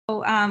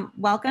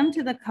Welcome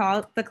to the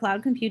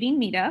Cloud Computing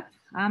Meetup.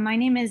 My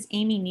name is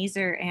Amy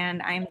Neeser,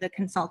 and I'm the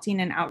Consulting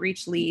and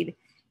Outreach Lead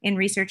in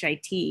Research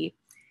IT.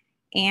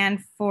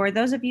 And for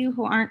those of you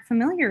who aren't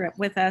familiar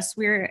with us,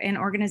 we're an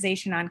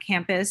organization on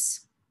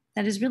campus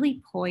that is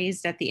really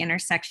poised at the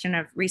intersection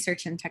of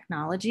research and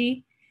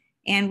technology.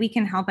 And we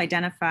can help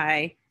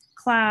identify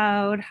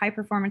cloud,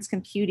 high-performance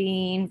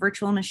computing,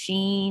 virtual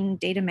machine,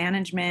 data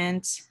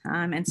management,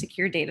 and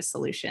secure data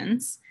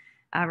solutions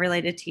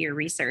related to your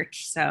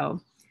research.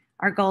 So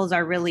our goals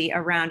are really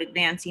around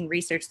advancing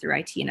research through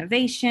IT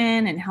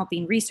innovation and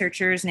helping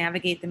researchers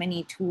navigate the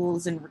many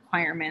tools and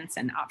requirements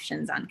and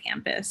options on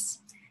campus,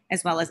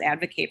 as well as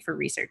advocate for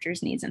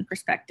researchers' needs and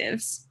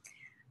perspectives.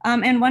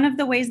 And one of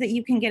the ways that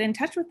you can get in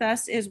touch with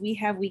us is we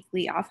have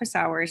weekly office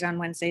hours on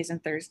Wednesdays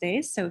and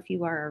Thursdays. So if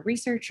you are a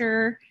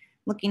researcher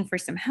looking for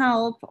some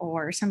help,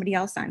 or somebody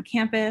else on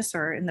campus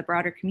or in the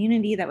broader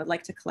community that would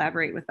like to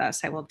collaborate with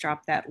us, I will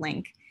drop that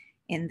link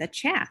in the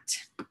chat.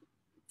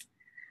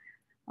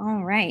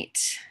 All right,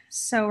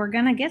 so we're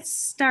gonna get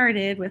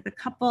started with a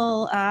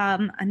couple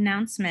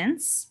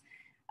announcements.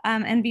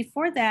 And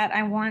before that,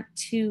 I want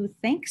to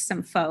thank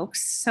some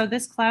folks. So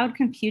this Cloud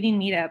Computing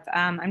Meetup,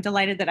 I'm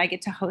delighted that I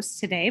get to host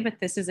today, but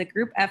this is a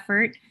group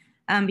effort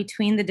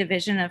between the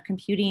Division of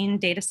Computing,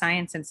 Data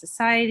Science and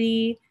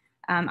Society,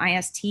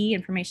 IST,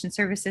 Information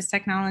Services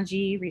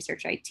Technology,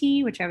 Research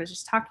IT, which I was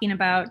just talking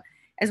about,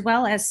 as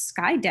well as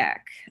Skydeck.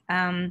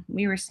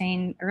 We were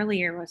saying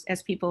earlier,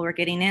 as people were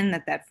getting in,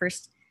 that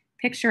first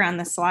picture on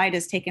the slide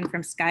is taken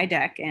from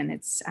Skydeck, and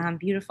it's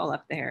beautiful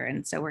up there.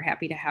 And so we're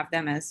happy to have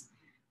them as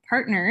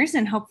partners,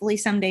 and hopefully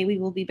someday we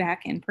will be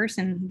back in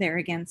person there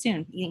again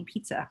soon, eating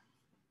pizza.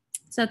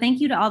 So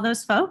thank you to all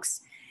those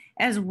folks,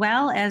 as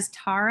well as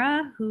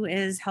Tara, who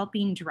is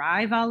helping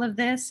drive all of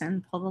this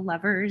and pull the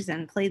levers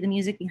and play the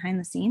music behind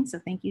the scenes.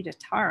 So thank you to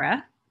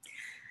Tara.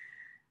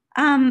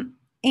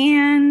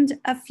 And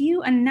a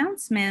few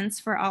announcements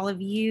for all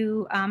of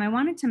you. I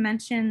wanted to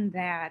mention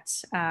that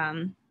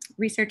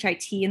Research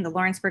IT and the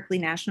Lawrence Berkeley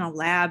National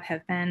Lab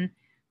have been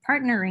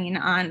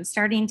partnering on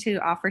starting to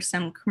offer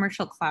some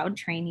commercial cloud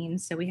training.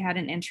 So we had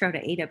an intro to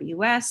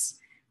AWS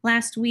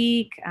last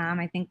week.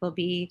 I think we'll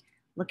be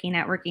looking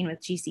at working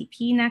with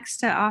GCP next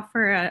to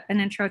offer an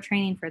intro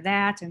training for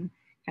that and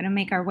kind of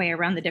make our way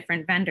around the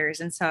different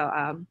vendors. And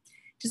so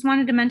just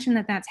wanted to mention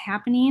that that's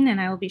happening, and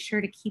I will be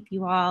sure to keep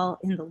you all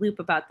in the loop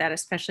about that,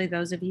 especially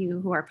those of you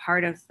who are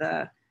part of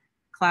the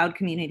cloud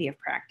community of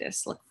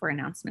practice. Look for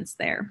announcements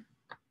there.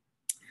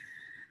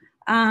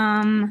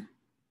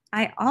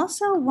 I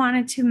also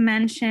wanted to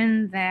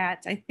mention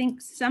that I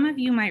think some of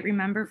you might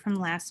remember from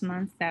last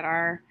month that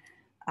our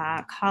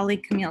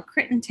colleague Camille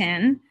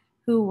Crittenton,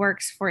 who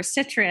works for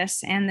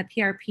Citrus and the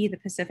PRP, the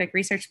Pacific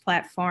Research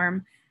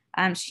Platform,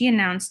 she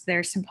announced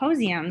their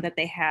symposium that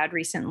they had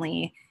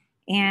recently.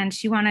 And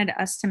she wanted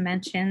us to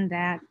mention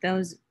that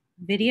those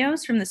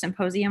videos from the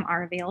symposium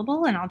are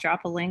available, and I'll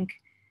drop a link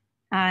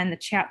in the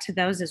chat to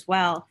those as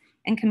well.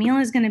 And Camille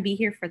is going to be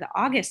here for the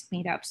August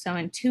meetup, so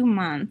in 2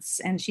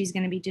 months, and she's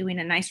going to be doing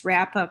a nice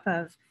wrap up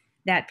of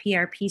that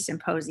PRP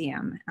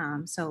symposium.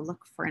 So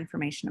look for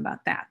information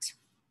about that.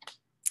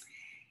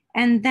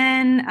 And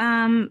then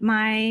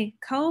my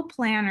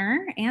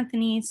co-planner,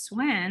 Anthony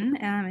Swen,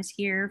 is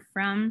here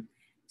from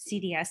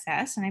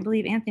CDSS. And I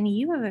believe, Anthony,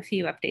 you have a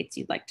few updates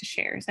you'd like to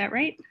share. Is that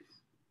right?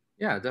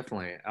 Yeah,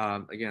 definitely.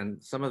 Again,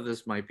 some of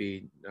this might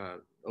be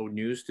old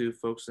news to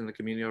folks in the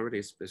community already,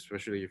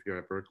 especially if you're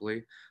at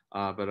Berkeley.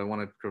 But I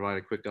want to provide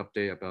a quick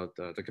update about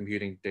the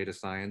Computing, Data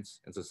Science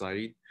and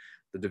Society,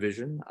 the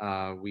division.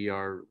 We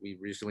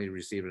recently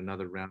received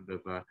another round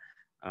of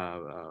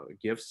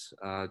gifts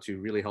to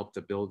really help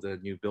to build a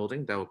new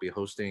building that will be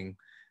hosting,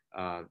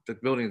 the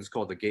building is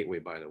called the Gateway,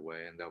 by the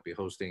way, and they'll be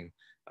hosting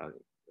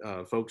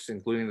folks,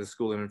 including the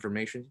School of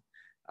Information,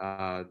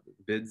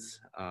 BIDS,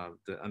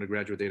 the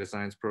undergraduate data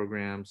science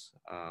programs,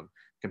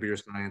 computer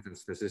science and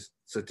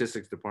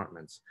statistics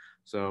departments.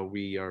 So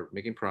we are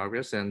making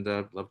progress, and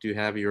love to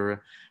have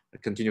your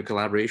continued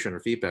collaboration or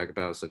feedback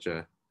about such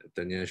an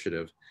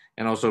initiative.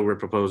 And also we're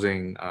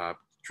proposing,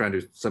 trying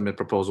to submit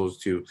proposals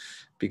to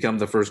become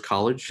the first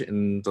college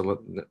in the,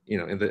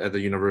 at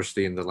the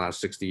university in the last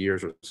 60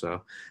 years or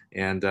so.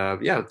 And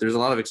yeah, there's a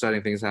lot of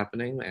exciting things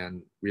happening,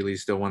 and really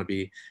still want to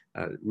be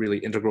really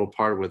integral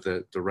part with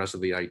the rest of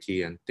the IT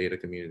and data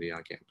community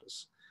on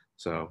campus.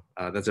 So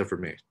that's it for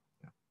me.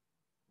 Yeah.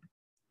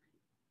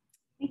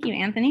 Thank you,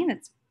 Anthony.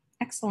 That's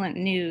excellent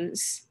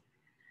news.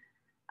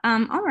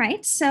 All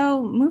right,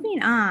 so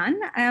moving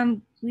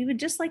on, we would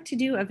just like to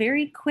do a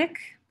very quick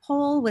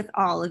poll with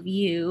all of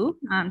you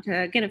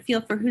to get a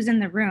feel for who's in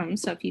the room.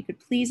 So if you could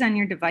please on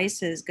your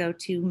devices go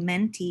to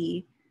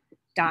menti.com,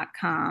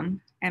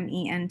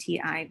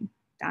 MENTI.com.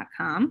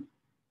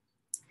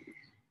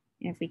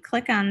 And if we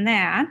click on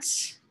that,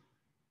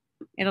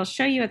 it'll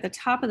show you at the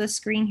top of the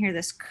screen here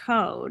this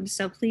code.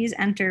 So please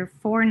enter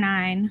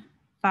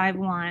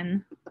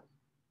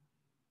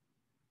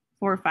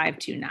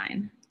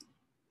 49514529.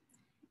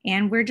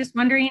 And we're just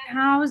wondering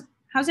how's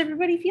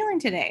everybody feeling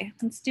today?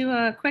 Let's do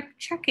a quick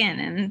check-in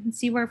and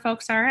see where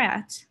folks are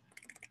at.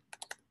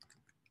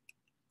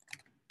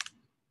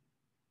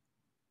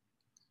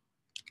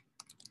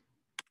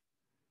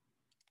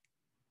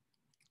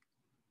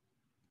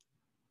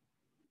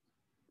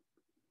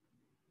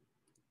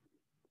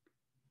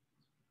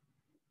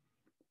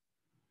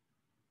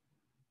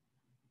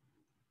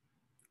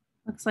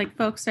 Looks like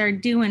folks are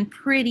doing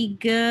pretty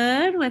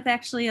good with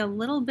actually a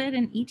little bit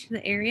in each of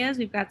the areas.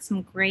 We've got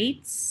some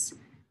greats,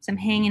 some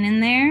hanging in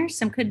there,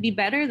 some could be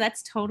better.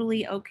 That's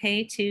totally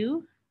okay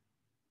too.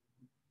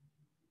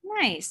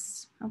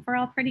 Nice.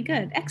 Overall, pretty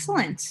good.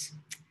 Excellent.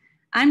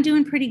 I'm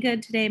doing pretty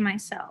good today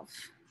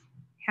myself.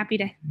 Happy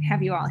to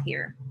have you all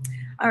here.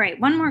 All right,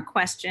 one more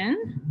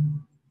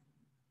question.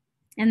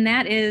 And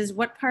that is,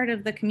 what part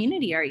of the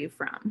community are you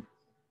from?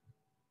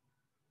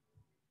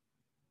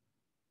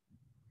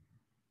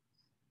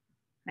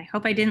 I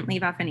hope I didn't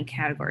leave off any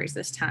categories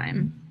this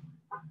time.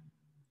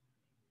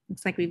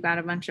 Looks like we've got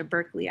a bunch of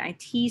Berkeley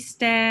IT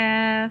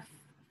staff,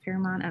 a fair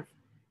amount of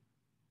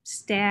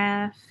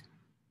staff.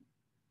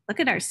 Look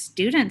at our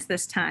students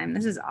this time.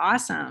 This is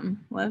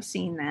awesome. Love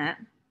seeing that.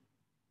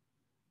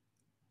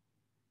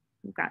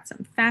 We've got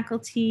some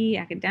faculty,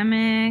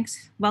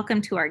 academics.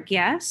 Welcome to our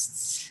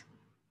guests.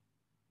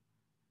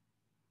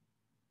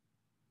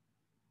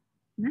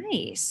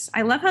 Nice.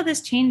 I love how this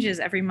changes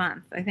every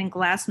month. I think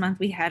last month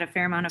we had a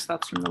fair amount of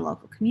folks from the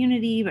local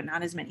community, but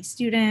not as many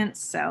students.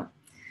 So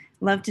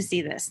love to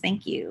see this.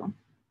 Thank you.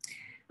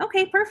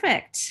 Okay,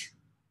 perfect.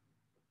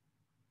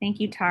 Thank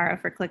you, Tara,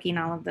 for clicking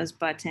all of those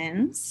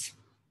buttons.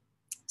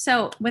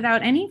 So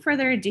without any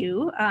further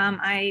ado,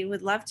 I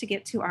would love to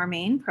get to our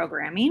main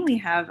programming. We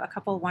have a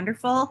couple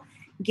wonderful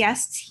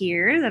guests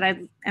here that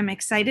I am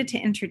excited to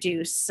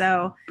introduce.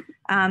 So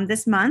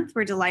this month,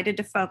 we're delighted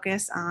to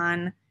focus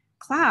on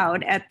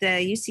cloud at the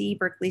UC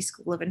Berkeley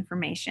School of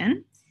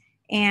Information.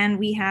 And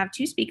we have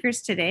two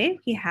speakers today.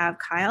 We have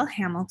Kyle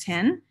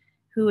Hamilton,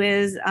 who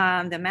is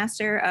the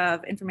Master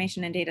of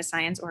Information and Data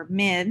Science, or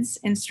MIDS,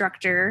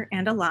 instructor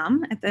and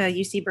alum at the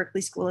UC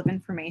Berkeley School of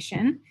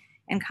Information.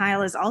 And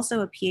Kyle is also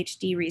a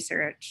PhD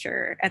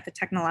researcher at the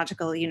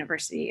Technological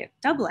University of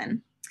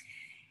Dublin.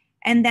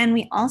 And then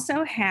we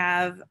also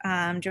have,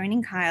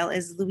 joining Kyle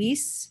is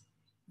Luis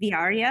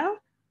Villarreal.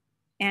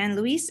 And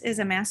Luis is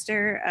a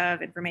Master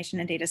of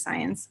Information and Data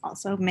Science,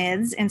 also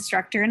MIDS,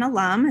 instructor and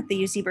alum at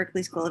the UC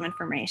Berkeley School of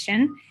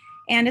Information,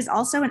 and is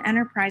also an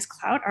enterprise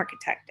cloud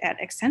architect at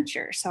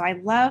Accenture. So I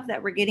love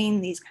that we're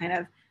getting these kind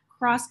of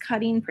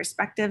cross-cutting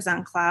perspectives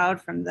on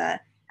cloud from the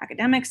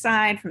academic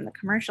side, from the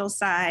commercial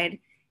side.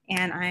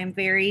 And I'm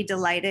very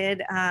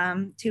delighted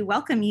to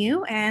welcome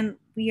you. And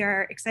we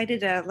are excited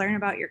to learn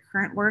about your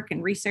current work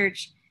and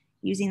research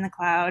using the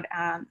cloud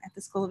at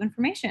the School of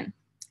Information.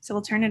 So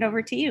we'll turn it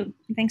over to you.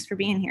 And thanks for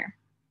being here.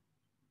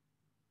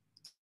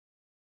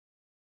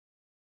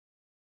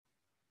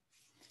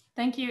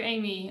 Thank you,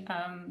 Amy.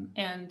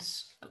 And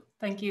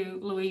thank you,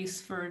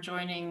 Luis, for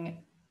joining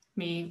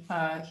me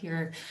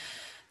here.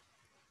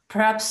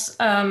 Perhaps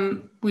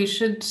we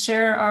should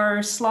share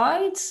our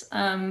slides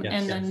and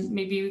then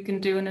maybe we can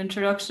do an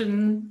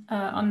introduction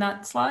on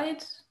that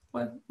slide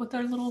with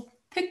our little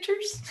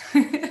pictures.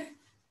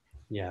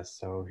 Yeah,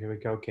 so here we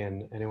go.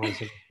 Can anyone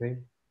see the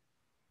thing?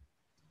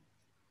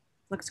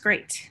 Looks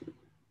great.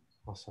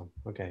 Awesome.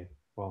 Okay.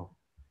 Well,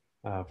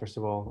 first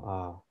of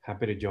all,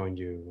 happy to join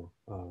you,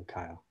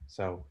 Kyle.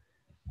 So,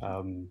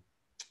 so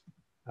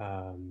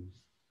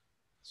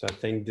I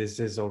think this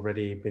has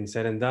already been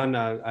said and done.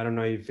 I don't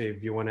know if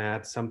you want to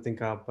add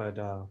something up, but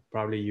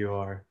probably you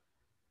are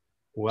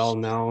well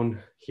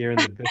known here in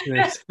the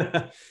business.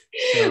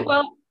 So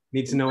well,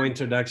 needs no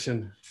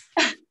introduction.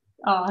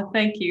 Oh,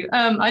 thank you.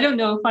 I don't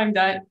know if I'm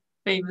that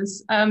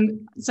famous.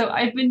 So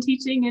I've been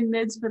teaching in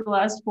MIDS for the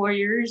last 4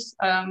 years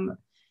in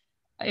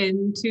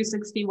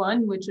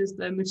 261, which is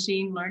the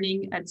Machine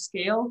Learning at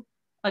Scale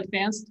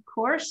advanced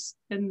course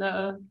in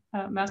the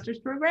master's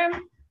program.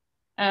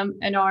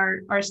 And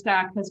our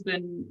stack has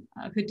been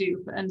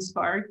Hadoop and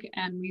Spark,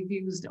 and we've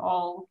used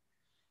all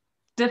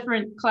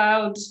different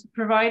cloud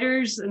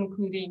providers,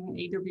 including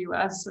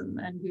AWS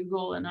and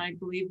Google, and I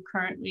believe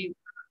currently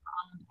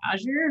on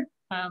Azure.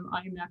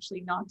 I'm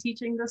actually not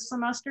teaching this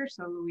semester,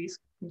 so Luis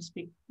can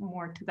speak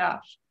more to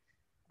that.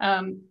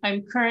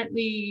 I'm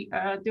currently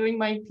doing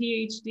my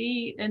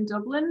PhD in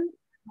Dublin,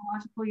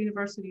 Technological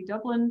University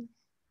Dublin,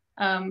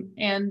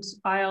 and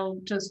I'll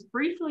just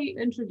briefly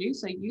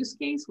introduce a use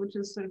case, which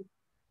is sort of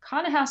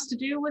kind of has to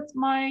do with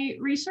my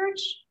research.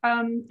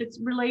 It's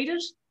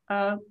related,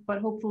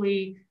 but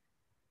hopefully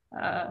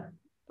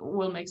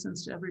will make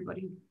sense to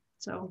everybody.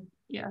 So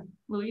yeah,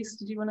 Luis,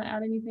 did you want to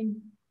add anything?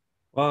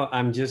 Well,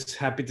 I'm just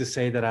happy to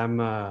say that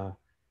I'm a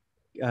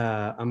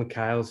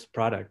Kyle's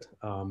product.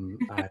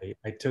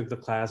 I took the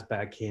class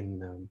back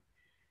in,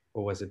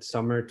 what was it,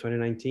 summer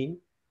 2019,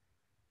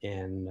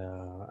 and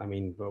I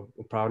mean,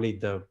 probably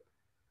the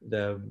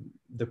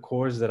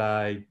course that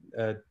I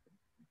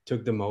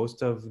took the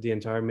most of the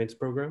entire MIDS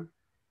program.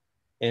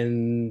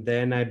 And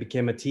then I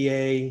became a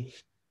TA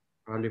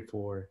probably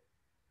for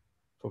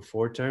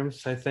 4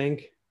 terms, I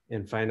think.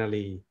 And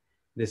finally,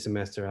 this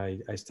semester,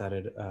 I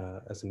started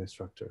as an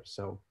instructor.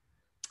 So,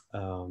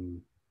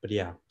 but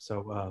yeah,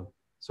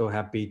 so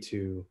happy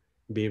to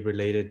be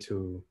related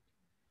to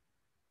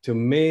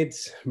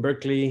MIDS,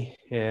 Berkeley,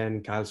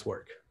 and Kyle's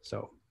work.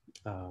 So,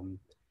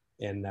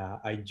 and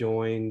I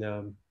joined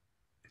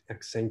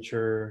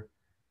Accenture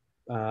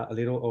a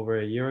little over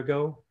a year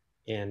ago,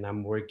 and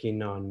I'm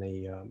working on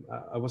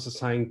I was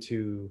assigned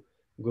to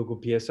Google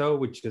PSO,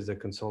 which is a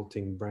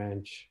consulting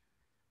branch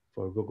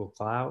for Google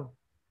Cloud.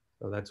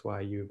 So that's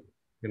why you're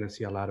gonna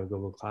see a lot of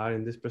Google Cloud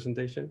in this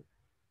presentation.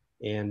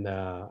 And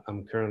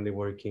I'm currently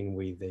working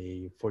with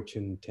a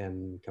Fortune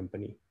 10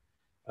 company,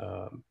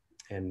 um,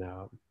 and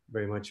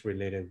very much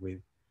related with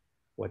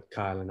what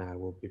Kyle and I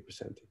will be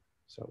presenting.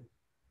 So,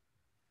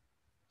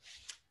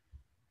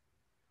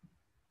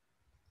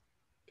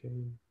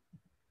 okay.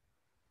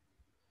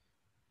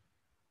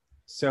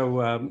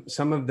 So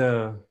some of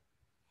the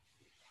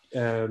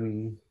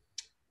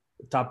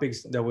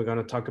topics that we're going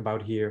to talk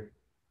about here,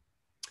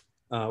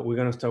 we're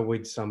going to start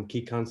with some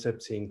key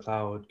concepts in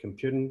cloud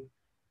computing.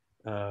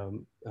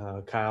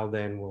 Kyle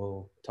then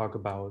will talk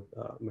about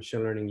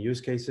machine learning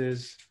use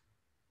cases,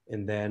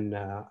 and then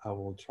I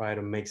will try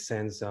to make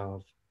sense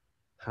of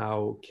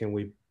how can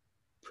we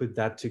put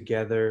that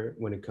together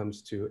when it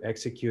comes to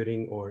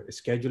executing or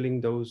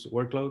scheduling those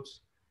workloads,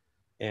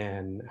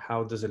 and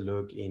how does it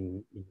look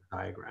in a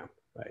diagram,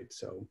 right?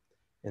 So,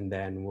 and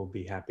then we'll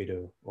be happy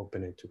to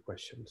open it to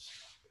questions.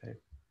 Okay.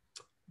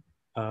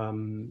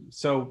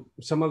 So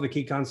some of the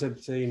key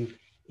concepts in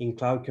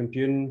cloud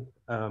computing,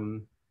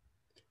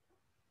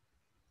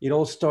 it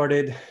all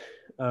started,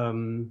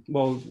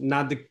 well,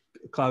 not the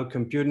cloud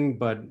computing,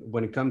 but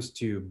when it comes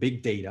to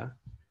big data.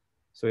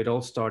 So it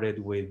all started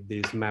with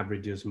this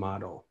MapReduce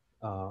model.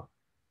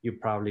 You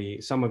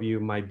probably, some of you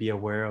might be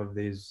aware of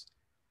this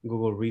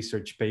Google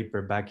research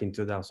paper back in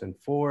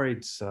 2004.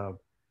 It's,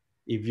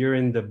 if you're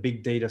in the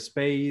big data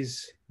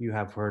space, you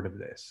have heard of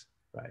this,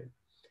 right?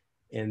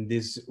 And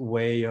this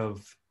way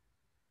of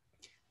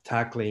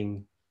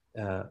tackling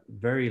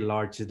very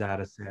large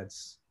data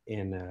sets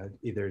in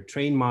either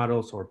train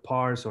models or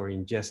parse or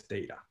ingest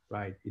data,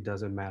 right? It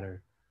doesn't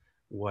matter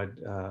what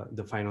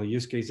the final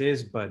use case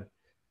is, but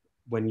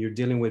when you're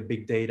dealing with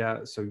big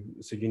data, so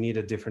you need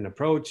a different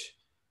approach,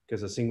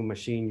 because a single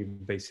machine,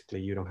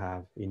 you don't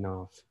have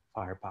enough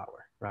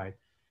firepower, right?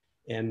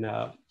 And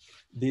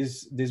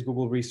this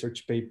Google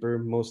research paper,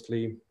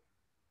 mostly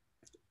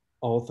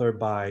authored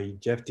by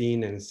Jeff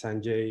Dean and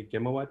Sanjay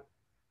Gemawat.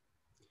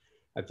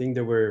 I think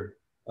there were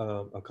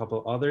a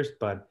couple others,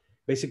 but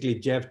basically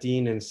Jeff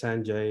Dean and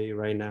Sanjay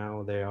right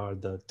now, they are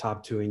the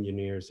top 2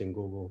 engineers in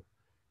Google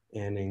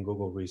and in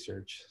Google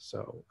research.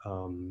 So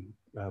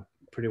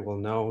pretty well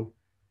known.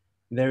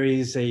 There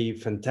is a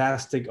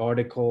fantastic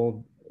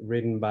article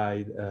written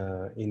by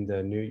in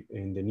the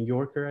New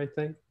Yorker, I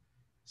think.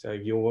 So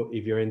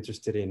if you're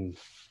interested in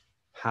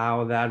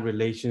how that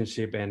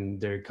relationship and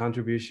their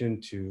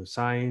contribution to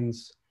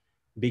science,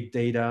 big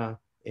data,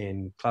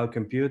 and cloud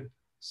compute,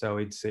 so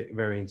it's a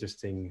very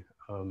interesting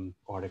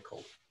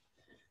article.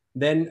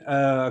 Then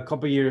a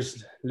couple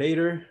years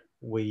later,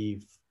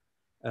 we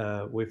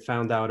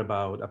found out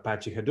about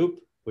Apache Hadoop,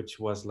 which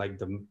was like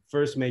the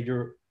first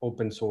major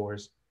open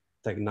source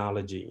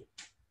technology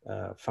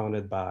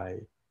founded by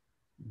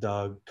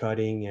Doug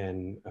Cutting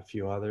and a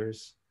few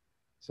others.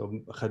 So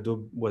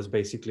Hadoop was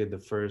basically the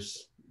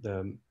first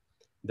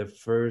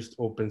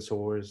open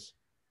source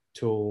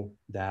tool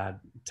that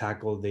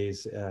tackled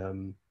this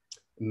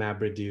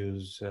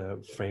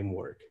MapReduce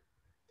framework.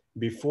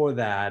 Before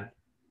that,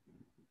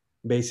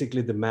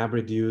 basically the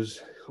MapReduce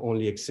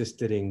only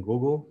existed in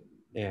Google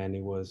and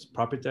it was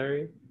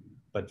proprietary.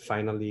 But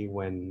finally,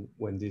 when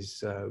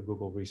this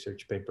Google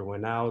research paper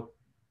went out,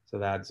 so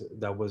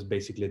that was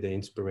basically the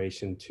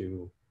inspiration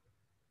to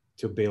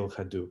build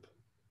Hadoop.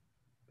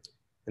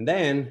 And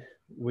then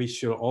we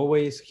should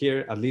always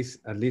hear, at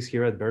least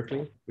here at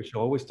Berkeley, we should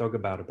always talk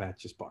about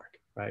Apache Spark,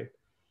 right?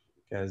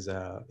 Because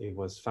it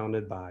was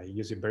founded by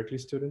UC Berkeley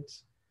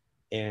students,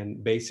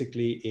 and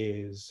basically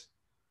is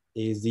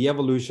the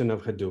evolution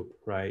of Hadoop,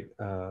 right?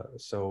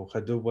 So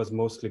Hadoop was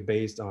mostly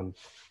based on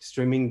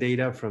streaming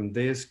data from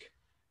disk,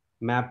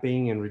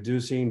 mapping and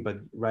reducing, but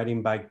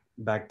writing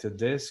back to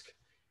disk.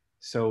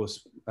 So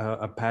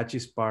Apache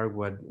Spark,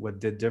 what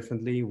did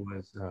differently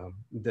was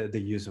the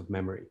use of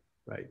memory,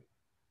 right?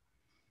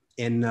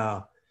 And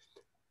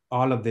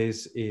all of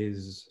this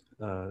is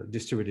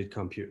distributed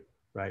compute,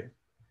 right?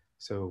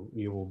 So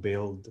you will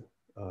build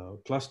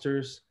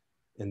clusters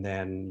and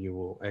then you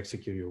will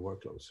execute your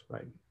workloads,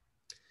 right?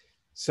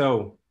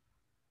 So,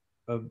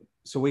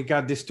 so we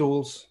got these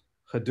tools,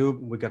 Hadoop,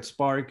 we got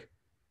Spark,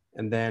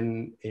 and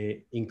then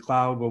in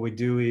cloud, what we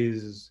do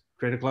is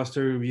create a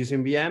cluster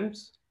using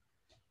VMs.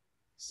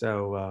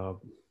 So,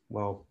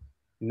 well,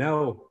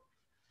 no.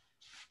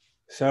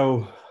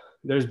 So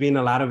there's been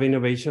a lot of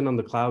innovation on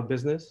the cloud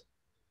business,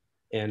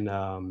 and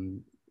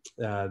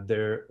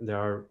there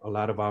are a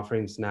lot of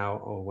offerings now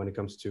when it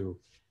comes to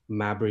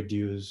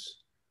MapReduce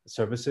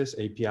services,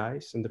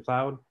 APIs in the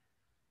cloud.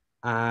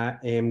 I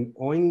am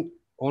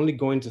only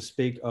going to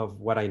speak of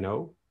what I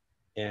know.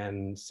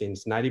 And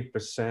since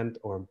 90%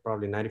 or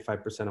probably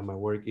 95% of my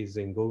work is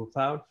in Google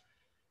Cloud,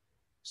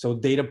 so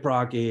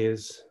Dataproc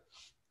is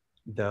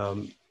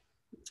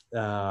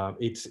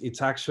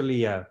it's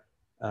actually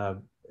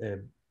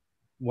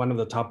one of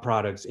the top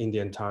products in the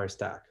entire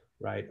stack,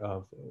 right,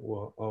 of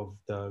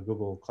the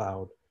Google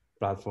Cloud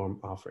platform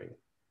offering.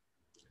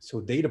 So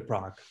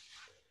Dataproc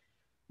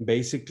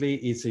basically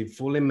is a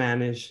fully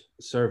managed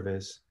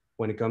service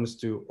when it comes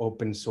to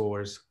open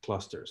source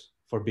clusters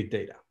for big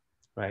data,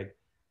 right?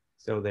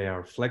 So they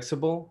are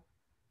flexible.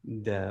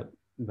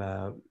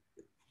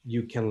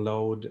 You can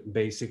load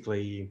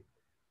basically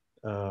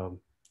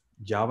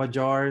Java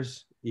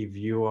jars. If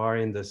you are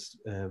in this,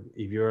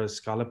 if you're a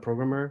Scala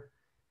programmer,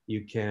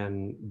 you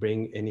can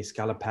bring any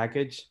Scala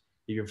package.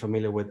 If you're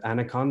familiar with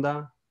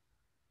Anaconda,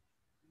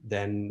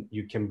 then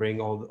you can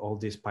bring all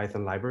these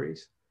Python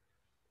libraries.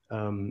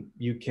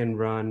 You can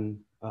run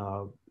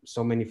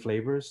so many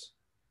flavors,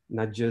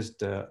 not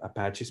just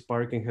Apache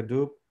Spark and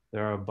Hadoop.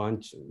 There are a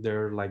bunch,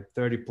 there are like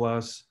 30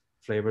 plus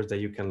flavors that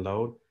you can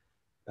load,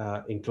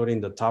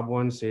 including the top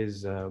ones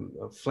is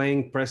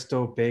Flink,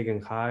 Presto, Pig,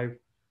 and Hive.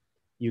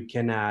 You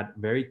can add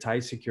very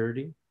tight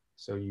security.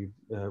 So you,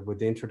 with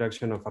the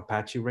introduction of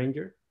Apache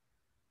Ranger,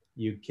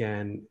 you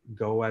can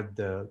go at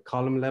the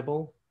column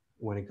level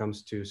when it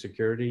comes to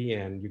security,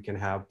 and you can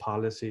have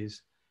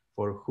policies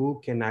for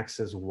who can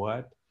access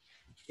what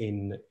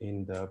in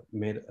the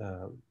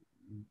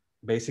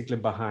basically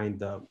behind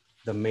the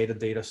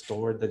metadata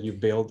store that you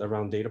build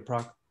around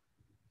Dataproc.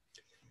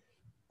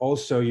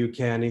 Also, you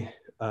can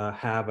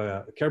have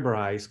a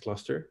Kerberized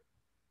cluster,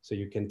 so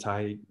you can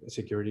tie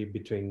security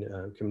between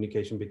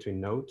communication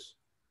between nodes.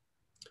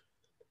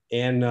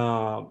 And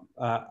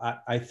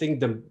I think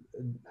the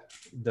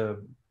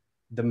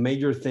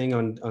major thing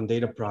on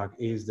Dataproc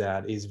is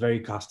that it's very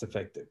cost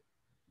effective,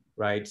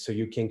 right? So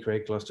you can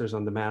create clusters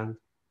on demand.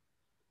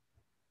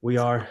 We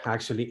are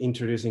actually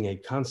introducing a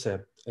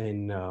concept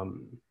in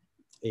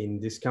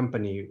this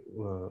company.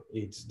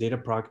 It's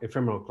Dataproc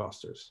ephemeral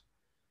clusters,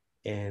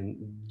 and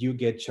you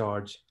get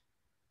charged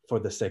for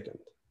the second.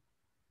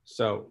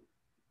 So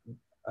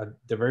at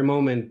the very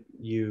moment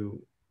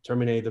you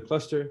terminate the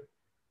cluster,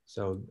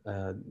 so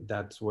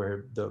that's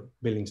where the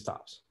billing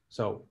stops.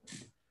 So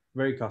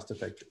very cost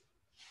effective.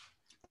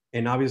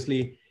 And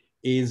obviously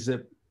is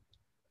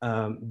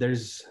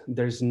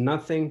there's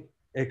nothing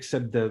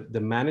except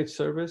the managed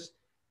service.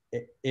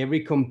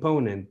 Every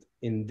component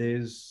in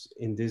this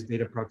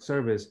Dataproc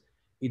service,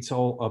 it's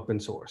all open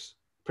source.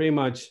 Pretty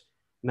much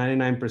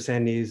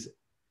 99% is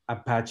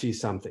Apache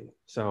something.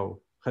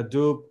 So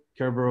Hadoop,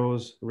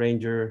 Kerberos,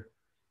 Ranger,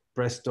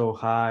 Presto,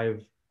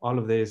 Hive, all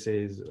of this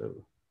is,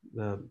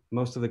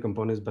 most of the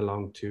components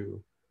belong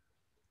to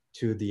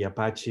the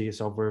Apache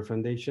Software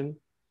Foundation.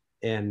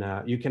 And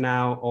you can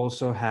now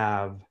also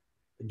have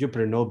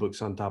Jupyter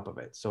notebooks on top of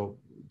it. So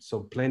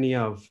plenty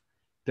of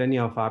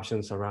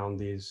options around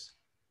these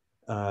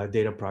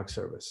Dataproc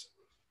service.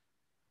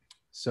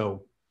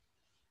 So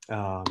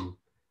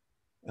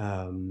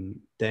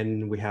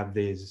then we have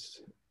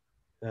these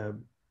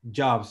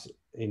jobs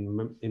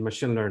in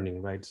machine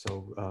learning, right?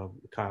 So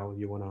Kyle,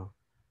 you want to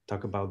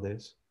talk about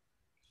this?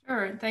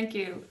 Sure, thank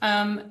you.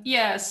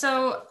 Yeah,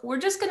 so we're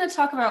just going to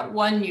talk about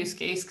one use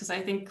case because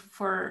I think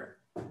for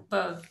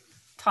the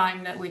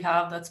time that we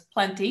have, that's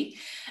plenty.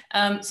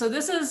 So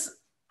this is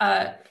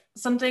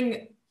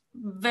something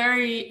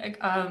very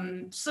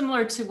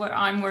similar to what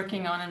I'm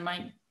working on in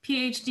my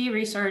PhD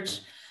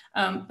research,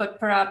 but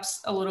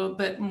perhaps a little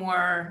bit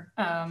more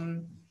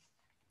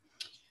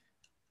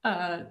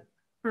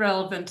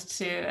relevant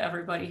to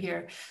everybody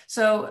here.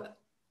 So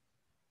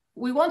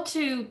we want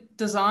to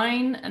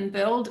design and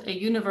build a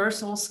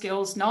universal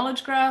skills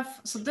knowledge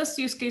graph. So this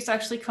use case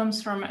actually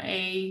comes from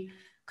a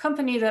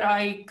company that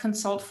I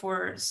consult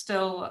for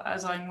still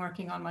as I'm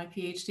working on my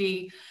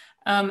PhD.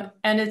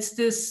 And it's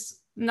this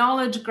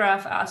knowledge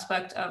graph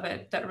aspect of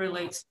it that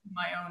relates to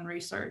my own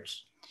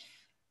research.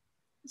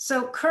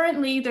 So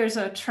currently there's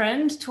a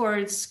trend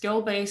towards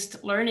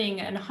skill-based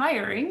learning and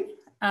hiring.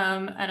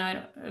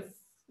 And if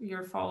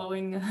you're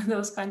following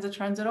those kinds of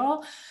trends at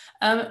all,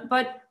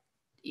 but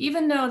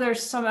even though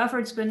there's some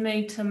efforts been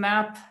made to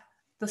map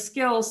the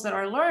skills that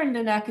are learned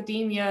in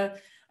academia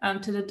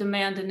to the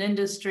demand in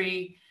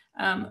industry,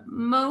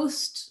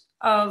 most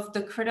of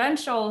the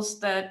credentials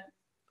that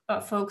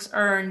folks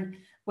earn,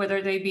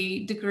 whether they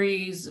be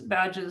degrees,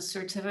 badges,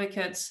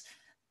 certificates,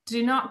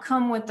 do not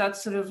come with that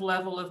sort of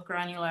level of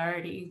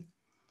granularity.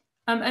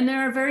 And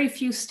there are very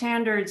few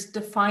standards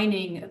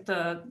defining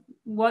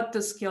what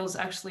the skills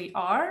actually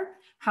are,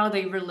 how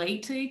they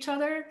relate to each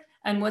other,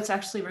 and what's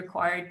actually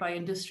required by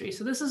industry.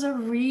 So this is a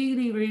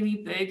really,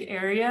 really big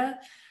area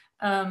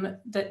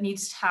that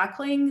needs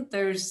tackling.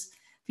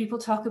 People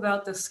talk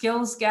about the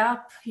skills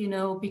gap,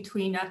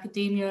 between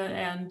academia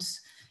and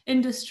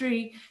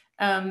industry.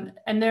 And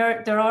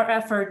there are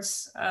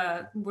efforts.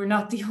 We're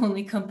not the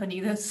only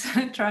company that's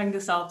trying to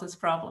solve this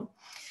problem.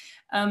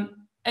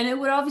 And it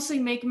would obviously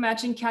make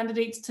matching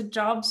candidates to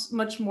jobs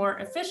much more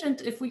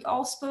efficient if we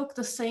all spoke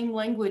the same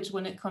language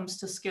when it comes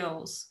to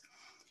skills.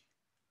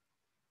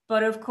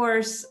 But of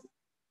course,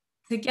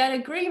 to get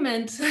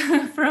agreement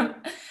from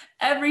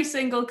every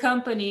single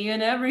company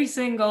and every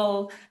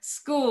single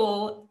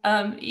school,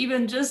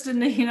 even just in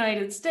the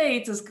United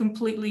States, is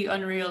completely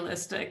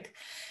unrealistic.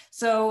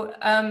 So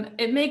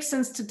it makes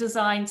sense to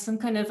design some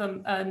kind of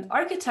an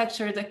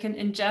architecture that can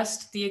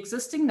ingest the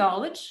existing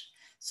knowledge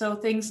So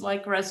things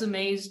like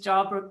resumes,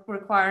 job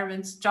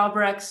requirements, job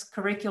recs,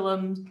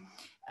 curriculum,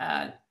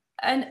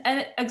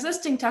 and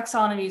existing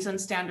taxonomies and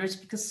standards,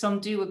 because some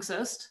do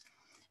exist.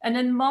 And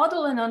then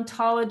model and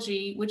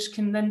ontology, which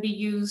can then be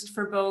used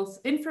for both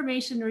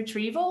information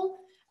retrieval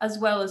as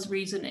well as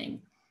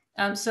reasoning.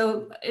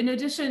 So in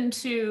addition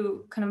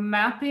to kind of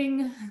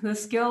mapping the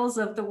skills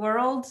of the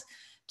world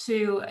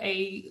to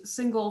a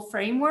single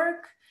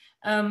framework,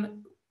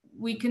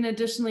 we can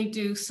additionally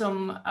do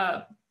some,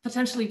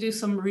 potentially do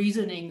some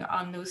reasoning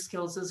on those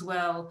skills as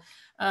well.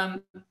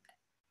 And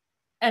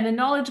a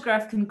knowledge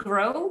graph can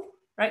grow,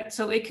 right?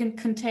 So it can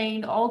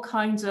contain all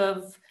kinds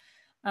of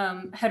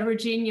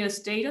heterogeneous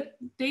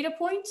data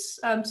points.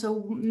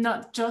 So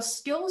not just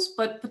skills,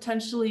 but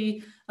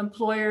potentially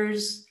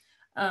employers,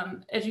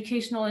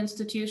 educational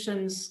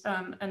institutions,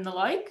 and the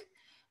like.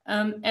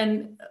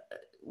 And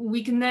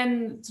we can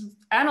then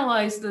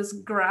analyze this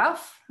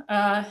graph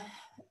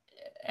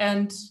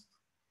and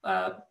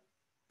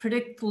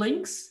predict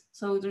links.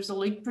 So there's a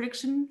link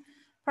prediction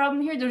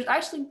problem here. There's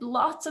actually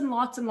lots and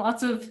lots and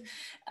lots of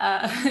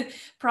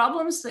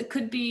problems that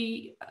could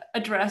be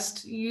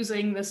addressed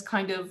using this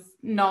kind of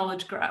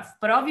knowledge graph.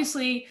 But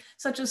obviously,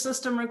 such a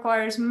system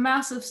requires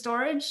massive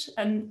storage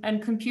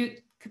and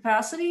compute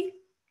capacity,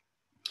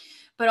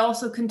 but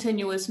also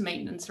continuous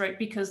maintenance, right?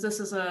 Because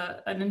this is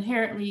an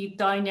inherently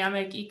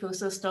dynamic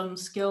ecosystem.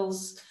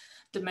 Skills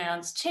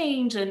demands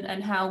change,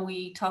 and how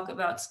we talk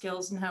about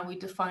skills and how we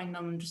define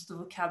them, just the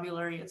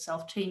vocabulary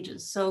itself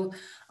changes. So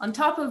on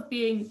top of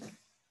being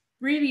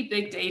really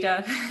big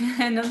data,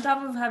 and on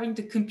top of having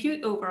to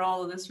compute over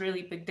all of this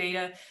really big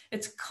data,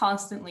 it's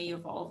constantly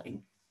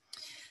evolving.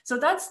 So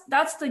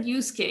that's the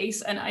use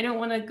case, and I don't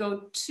want to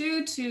go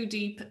too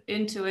deep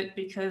into it,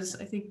 because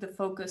I think the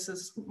focus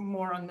is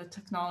more on the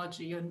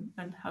technology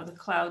and how the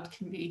cloud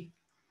can be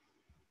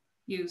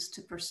used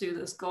to pursue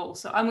this goal.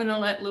 So I'm going to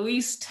let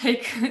Luis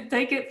take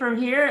it from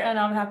here, and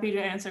I'm happy to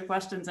answer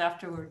questions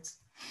afterwards.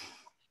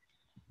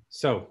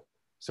 So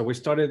we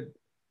started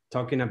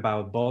talking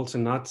about bolts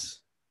and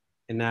nuts.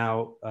 And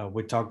now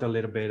we talked a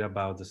little bit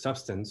about the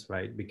substance,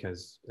 right?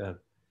 Because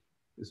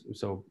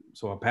so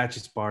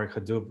Apache, Spark,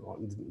 Hadoop,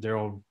 they're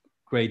all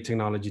great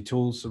technology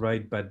tools,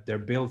 right? But they're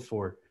built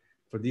for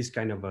these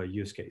kind of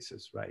use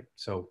cases, right?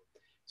 So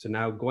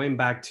now going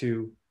back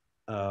to,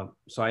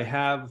 so I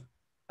have,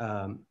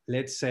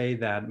 let's say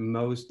that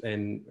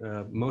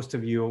most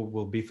of you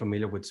will be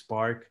familiar with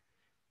Spark.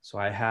 So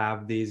I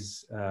have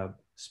this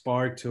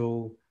Spark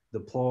tool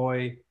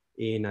deploy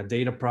in a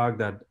data product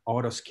that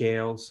auto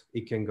scales.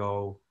 It can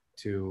go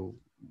to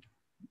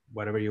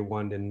whatever you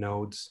want in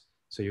nodes,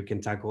 so you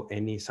can tackle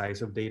any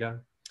size of data,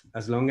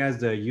 as long as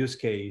the use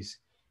case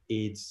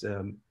is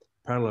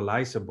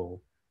parallelizable.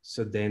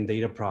 So then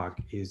data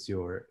product is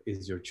your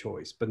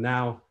choice. But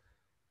now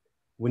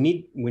we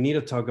need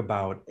to talk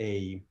about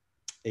a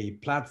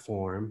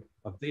platform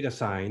of data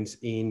science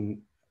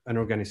in an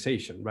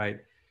organization, right?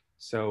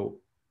 So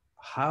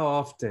how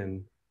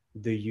often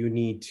do you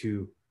need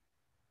to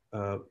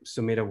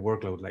submit a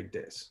workload like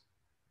this?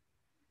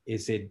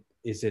 Is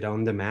it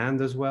on demand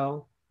as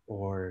well,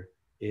 or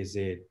is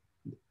it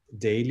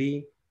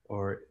daily,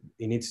 or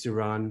it needs to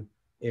run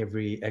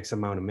every X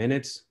amount of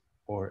minutes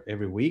or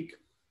every week?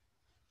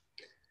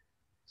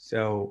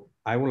 So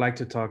I would like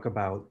to talk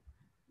about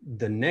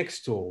the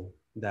next tool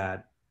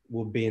that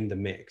will be in the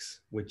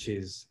mix, which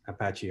is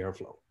Apache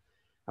Airflow.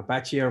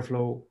 Apache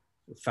Airflow,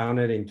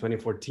 founded in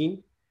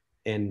 2014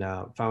 and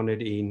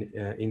founded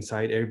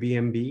inside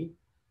Airbnb.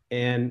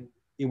 And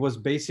it was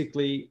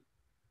basically,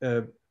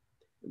 the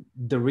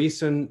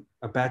reason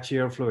Apache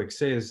Airflow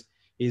exists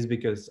is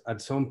because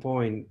at some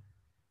point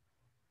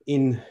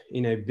in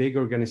a big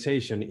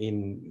organization,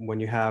 when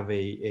you have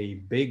a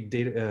big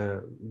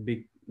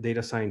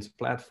data science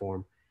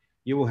platform,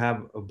 you will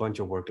have a bunch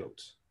of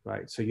workloads,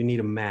 right? So you need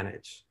to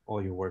manage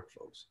all your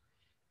workflows.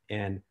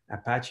 And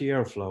Apache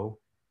Airflow,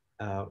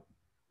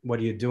 what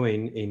you're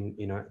doing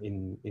in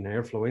an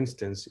Airflow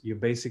instance, you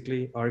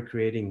basically are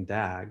creating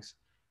DAGs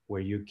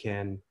where you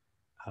can,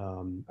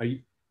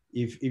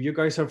 if you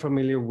guys are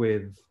familiar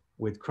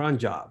with cron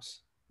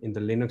jobs in the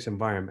Linux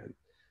environment,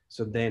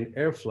 so then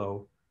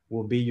Airflow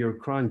will be your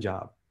cron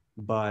job,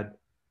 but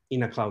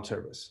in a cloud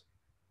service.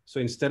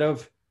 So instead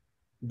of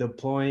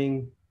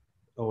deploying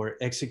or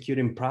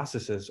executing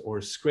processes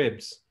or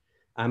scripts,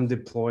 I'm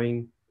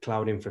deploying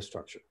cloud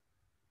infrastructure.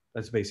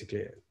 That's basically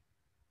it.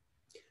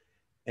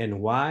 And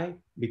why?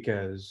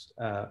 Because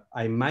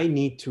I might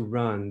need to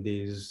run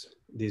this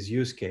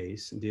use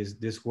case,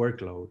 this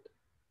workload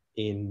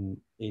in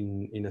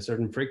a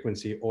certain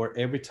frequency, or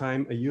every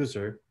time a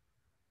user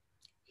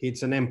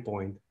hits an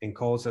endpoint and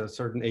calls a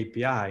certain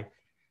API.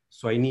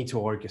 So I need to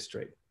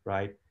orchestrate,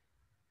 right?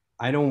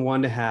 I don't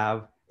want to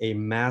have a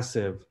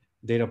massive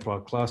data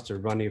product cluster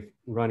running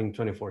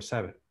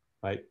 24/7,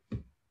 right?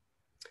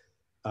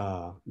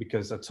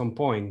 Because at some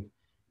point,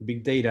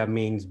 big data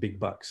means big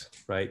bucks,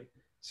 right?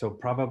 So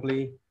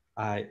probably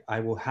I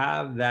will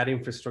have that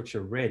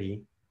infrastructure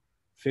ready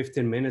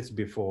 15 minutes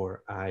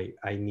before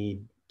I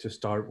need to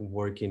start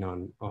working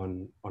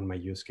on my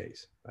use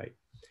case, right?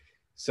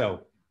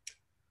 So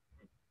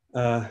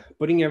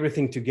putting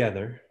everything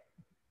together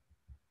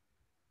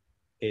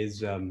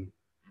is,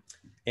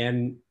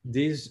 and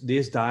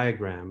this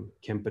diagram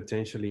can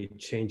potentially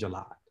change a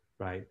lot,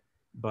 right?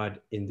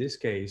 But in this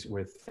case,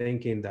 we're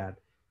thinking that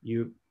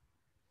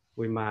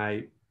we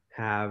might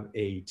have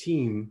a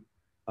team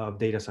of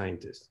data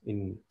scientists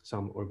in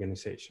some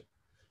organization.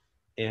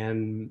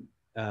 And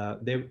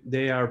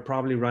they are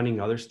probably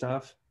running other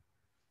stuff,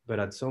 but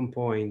at some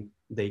point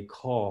they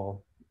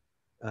call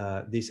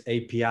this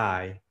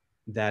API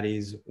that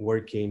is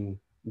working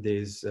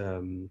this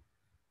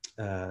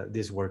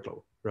this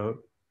workload,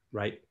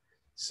 right?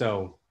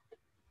 So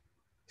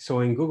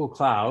in Google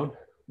Cloud,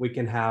 we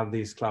can have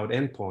these cloud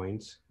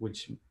endpoints,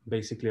 which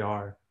basically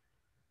are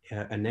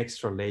an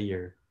extra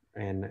layer,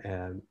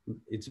 and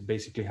it's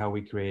basically how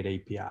we create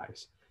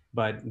APIs.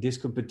 But this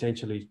could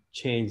potentially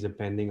change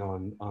depending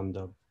on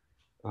the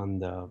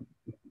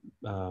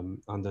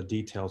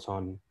details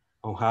on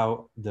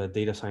how the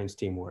data science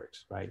team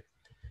works, right?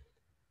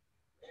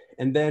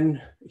 And then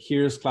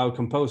here's Cloud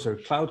Composer.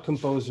 Cloud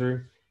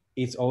Composer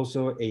is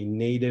also a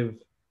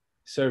native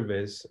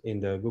service in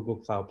the Google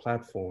Cloud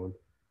Platform,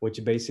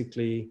 which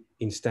basically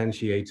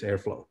instantiates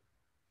Airflow.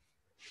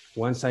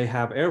 Once I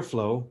have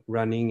Airflow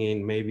running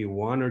in maybe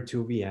 1 or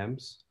 2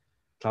 VMs,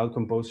 Cloud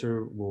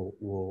Composer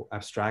will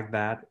abstract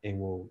that and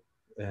will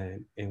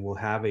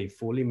have a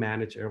fully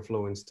managed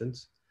Airflow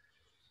instance.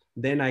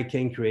 Then I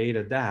can create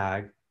a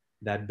DAG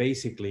that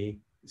basically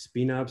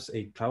spin ups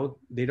a Cloud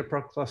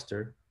Dataproc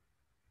cluster.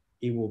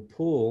 It will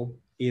pull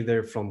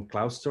either from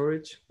cloud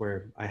storage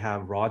where I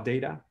have raw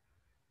data,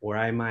 or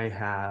I might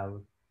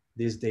have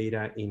this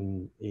data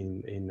in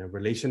a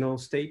relational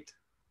state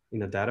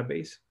in a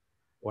database,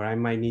 or I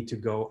might need to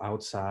go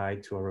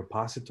outside to a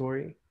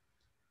repository,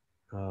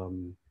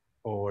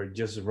 or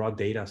just raw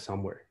data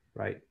somewhere,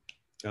 right?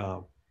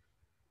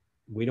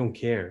 We don't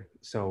care.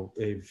 So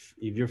if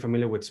you're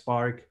familiar with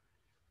Spark,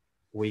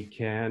 we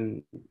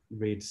can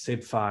read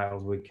zip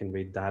files, we can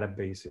read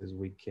databases,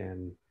 we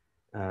can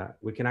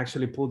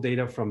actually pull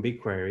data from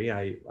BigQuery.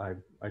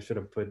 I should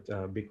have put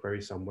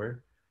BigQuery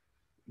somewhere,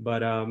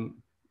 but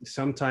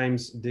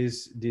sometimes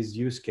these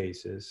use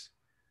cases,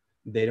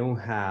 they don't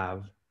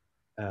have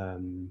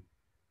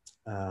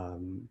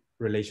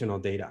relational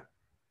data,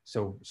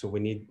 so we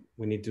need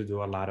to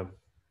do a lot of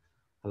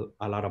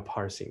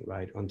parsing,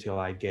 right, until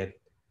I get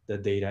the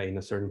data in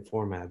a certain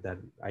format that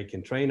I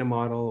can train a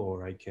model,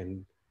 or I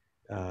can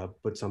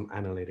put some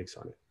analytics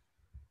on it.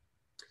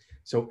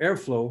 So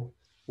Airflow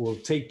will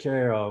take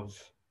care of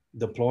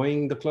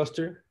deploying the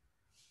cluster,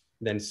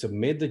 then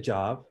submit the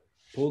job,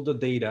 pull the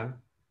data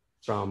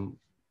from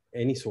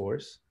any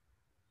source,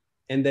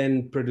 and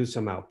then produce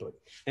some output.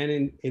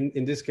 And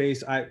in this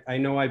case, I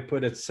know I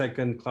put a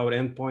second cloud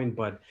endpoint,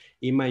 but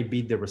it might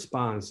be the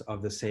response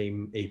of the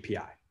same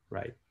API,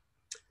 right?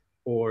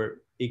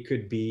 Or it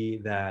could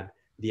be that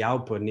the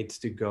output needs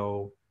to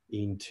go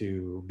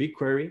into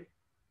BigQuery.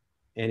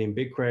 And in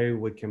BigQuery,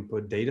 we can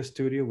put Data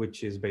Studio,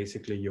 which is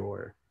basically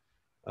your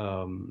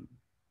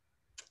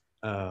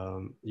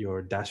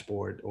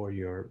dashboard, or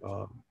your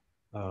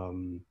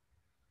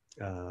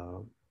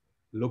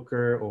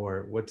Looker,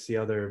 or what's the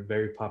other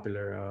very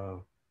popular,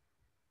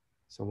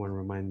 someone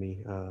remind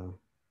me,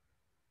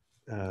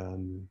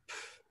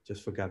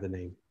 just forgot the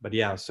name, but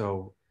yeah,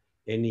 so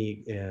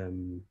any,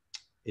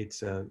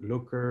 it's a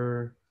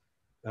Looker.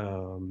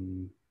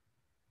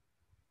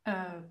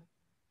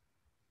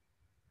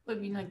 Would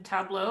be like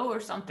Tableau or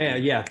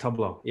something. Yeah,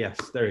 Tableau, yes,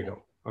 there you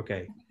go.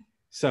 Okay,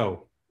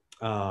 so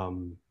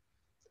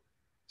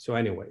so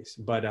anyways,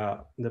 but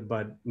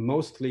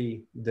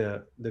mostly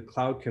the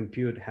cloud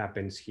compute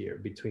happens here.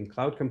 Between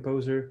Cloud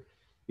Composer,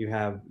 you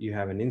have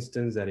an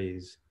instance that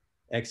is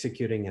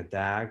executing a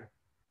DAG.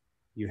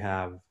 You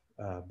have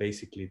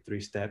basically 3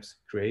 steps: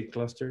 create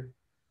cluster,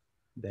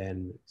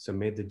 then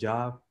submit the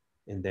job,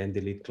 and then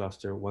delete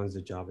cluster once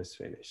the job is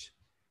finished.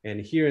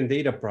 And here in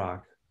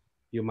Dataproc,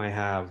 you might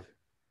have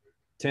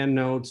 10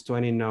 nodes,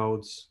 20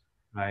 nodes,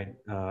 right?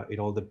 It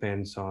all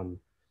depends on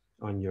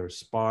your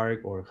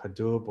Spark or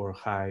Hadoop or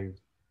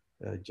Hive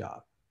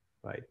job,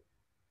 right?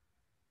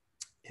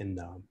 And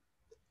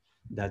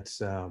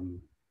that's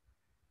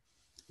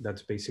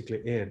basically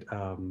it.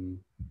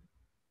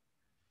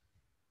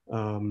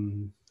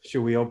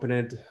 Should we open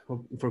it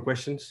for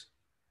questions?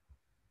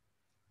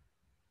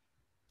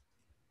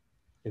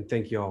 And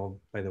thank you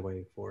all, by the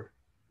way, for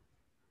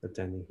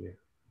attending here.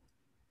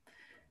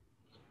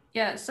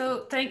 Yeah,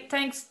 so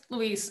thanks,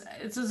 Luis.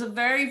 This is a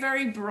very,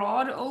 very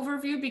broad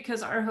overview,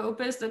 because our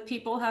hope is that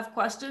people have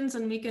questions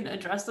and we can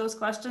address those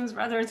questions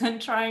rather than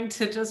trying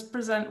to just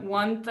present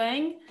one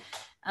thing.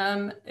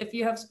 If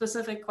you have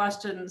specific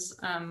questions,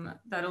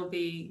 that'll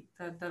be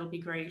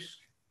great.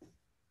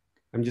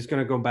 I'm just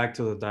gonna go back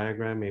to the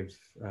diagram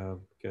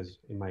because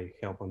it might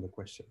help on the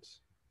questions.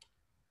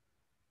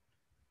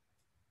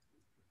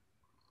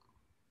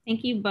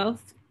 Thank you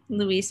both,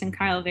 Luis and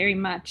Kyle, very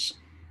much.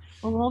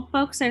 Well, while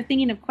folks are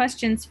thinking of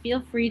questions,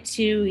 feel free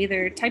to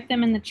either type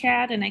them in the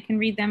chat and I can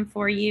read them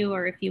for you,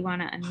 or if you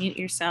want to unmute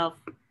yourself,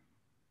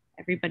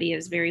 everybody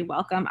is very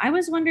welcome. I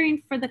was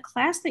wondering, for the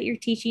class that you're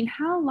teaching,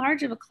 how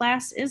large of a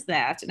class is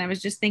that? And I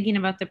was just thinking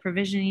about the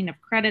provisioning of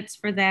credits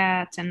for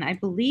that. And I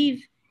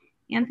believe,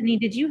 Anthony,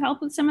 did you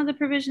help with some of the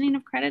provisioning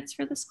of credits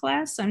for this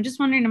class? So I'm just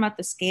wondering about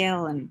the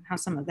scale and how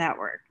some of that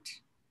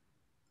worked.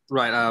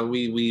 Right.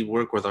 We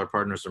work with our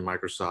partners in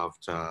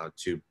Microsoft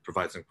to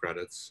provide some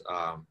credits.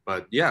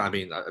 But yeah, I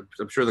mean,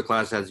 I'm sure the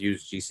class has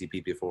used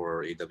GCP before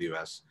or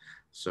AWS.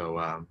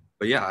 So,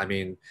 but yeah, I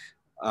mean,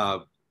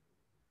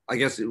 I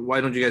guess,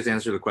 why don't you guys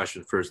answer the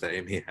question first that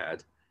Amy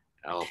had?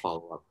 I'll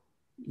follow up.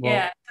 Well,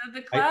 yeah, so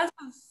the class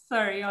is,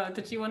 sorry,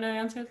 did you want to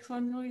answer this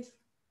one, Luis?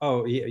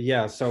 Oh,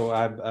 yeah. So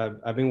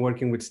I've been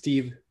working with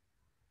Steve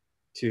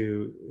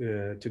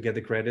to get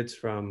the credits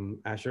from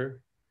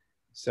Azure.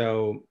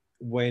 So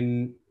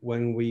when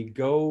we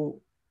go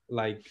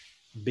like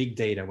big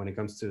data, when it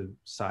comes to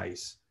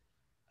size,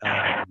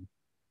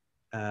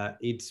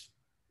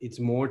 it's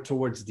more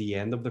towards the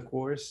end of the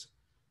course.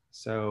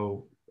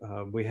 So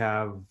we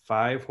have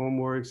 5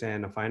 homeworks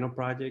and a final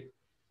project.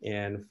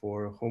 And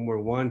for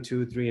homework 1,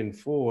 2, 3, and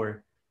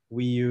 4,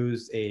 we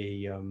use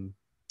a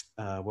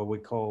what we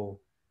call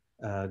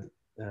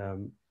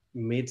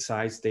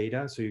mid-size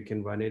data, so you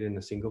can run it in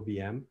a single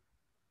VM.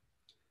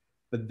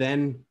 But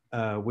then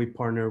we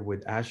partner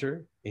with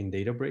Azure in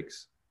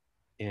Databricks,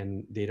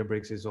 and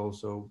Databricks is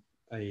also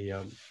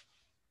a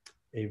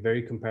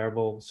very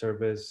comparable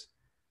service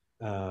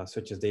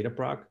such as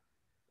Dataproc.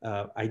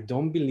 I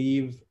don't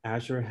believe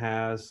Azure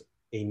has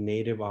a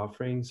native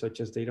offering such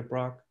as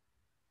Dataproc.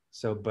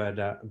 So,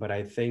 but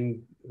I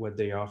think what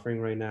they're offering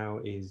right now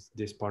is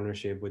this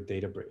partnership with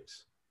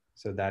Databricks.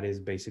 So that is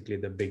basically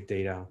the big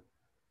data,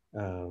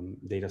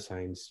 data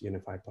science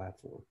unified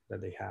platform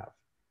that they have.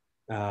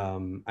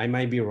 I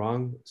might be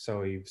wrong.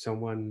 So if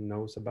someone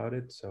knows about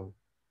it, so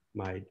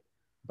might,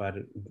 but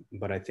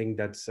I think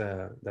that's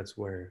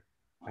where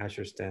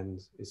Azure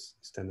is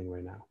standing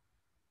right now.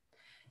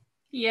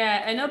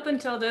 Yeah, and up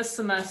until this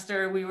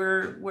semester, we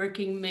were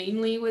working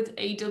mainly with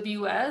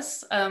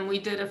AWS. We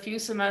did a few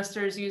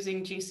semesters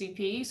using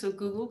GCP, so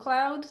Google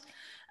Cloud,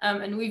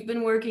 and we've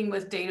been working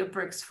with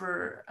Databricks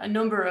for a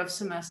number of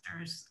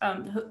semesters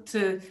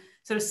to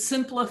sort of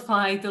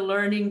simplify the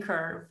learning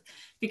curve,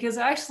 because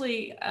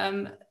actually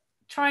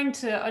trying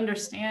to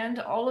understand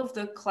all of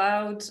the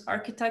cloud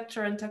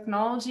architecture and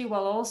technology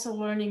while also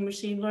learning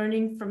machine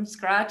learning from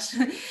scratch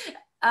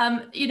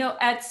you know,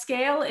 at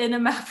scale in a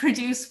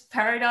MapReduce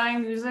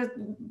paradigm, these are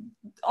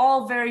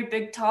all very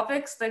big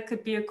topics that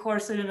could be a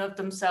course in and of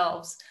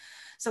themselves.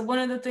 So one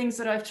of the things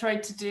that I've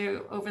tried to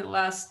do over the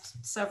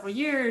last several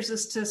years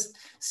is to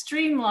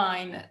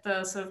streamline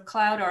the sort of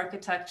cloud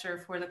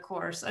architecture for the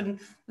course. And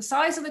the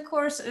size of the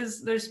course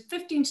is, there's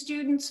 15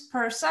 students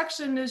per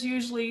section. There's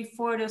usually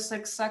 4 to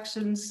 6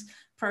 sections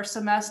per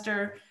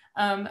semester.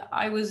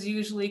 I was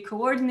usually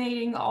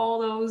coordinating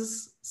all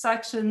those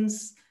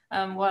sections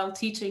while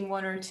teaching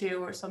 1 or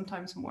 2 or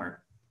sometimes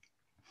more.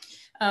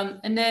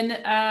 And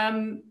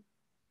then,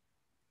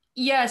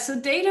 yeah, so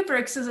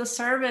Databricks is a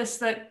service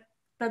that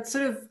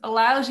sort of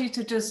allows you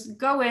to just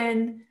go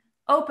in,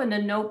 open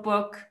a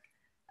notebook,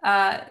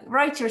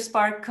 write your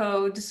Spark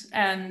codes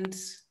and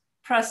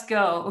press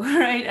go,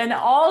 right? And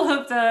all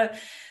of the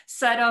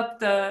setup,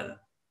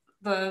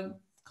 the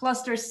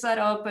cluster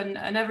setup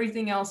and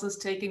everything else is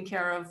taken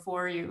care of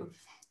for you.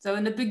 So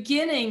in the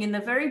beginning, in the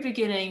very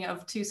beginning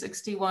of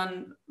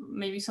 261,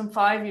 maybe some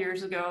 5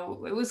 years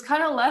ago, it was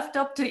kind of left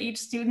up to each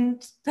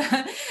student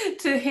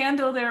to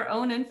handle their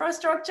own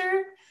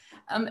infrastructure.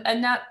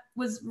 And that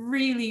was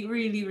really,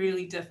 really,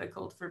 really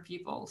difficult for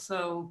people.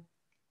 So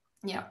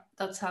yeah,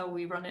 that's how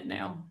we run it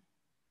now.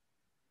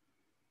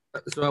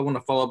 So I want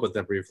to follow up with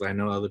that briefly. I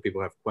know other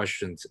people have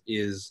questions.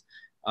 It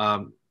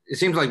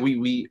seems like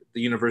the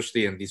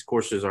university and these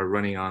courses are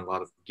running on a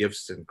lot of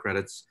gifts and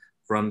credits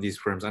from these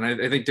firms. And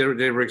I think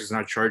Databricks is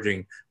not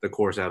charging the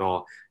course at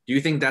all. Do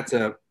you think that's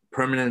a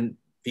permanent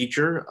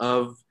feature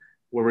of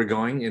where we're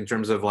going in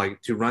terms of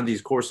like, to run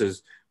these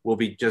courses,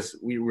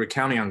 we're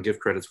counting on gift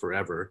credits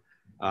forever?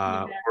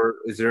 Yeah. Or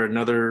is there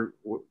another,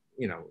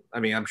 you know, I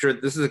mean, I'm sure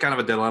this is a kind of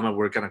a dilemma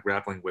we're kind of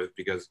grappling with,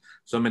 because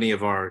so many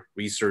of our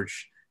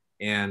research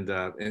and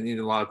a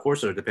lot of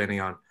courses are depending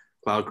on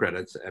cloud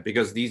credits,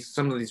 because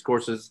some of these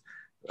courses,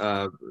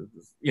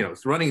 you know,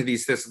 running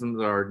these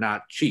systems are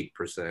not cheap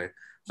per se.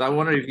 So I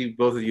wonder if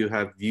both of you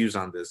have views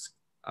on this,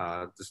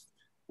 just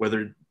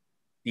whether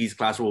these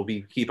classes will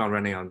keep on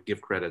running on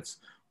gift credits,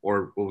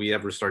 or will we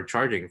ever start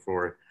charging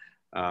for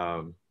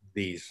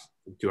these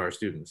to our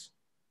students?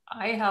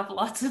 I have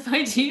lots of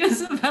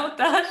ideas about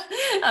that.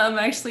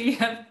 Actually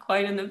have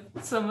quite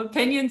some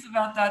opinions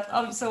about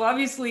that. So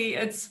obviously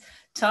it's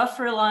tough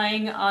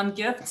relying on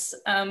gifts.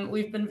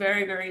 We've been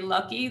very, very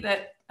lucky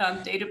that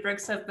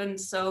Databricks have been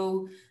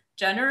so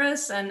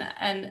generous, and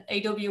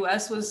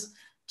AWS was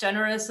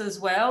generous as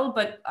well.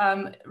 But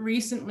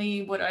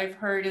recently what I've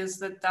heard is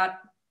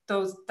that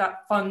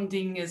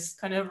funding is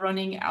kind of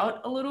running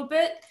out a little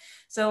bit.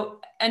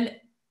 So, and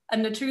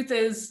the truth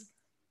is,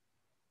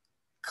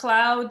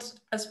 cloud,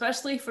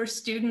 especially for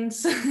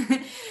students,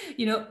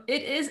 you know,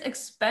 it is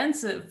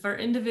expensive for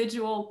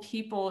individual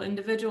people,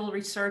 individual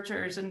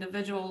researchers,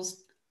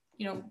 individuals,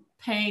 you know,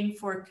 paying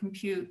for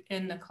compute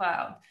in the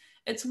cloud.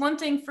 It's one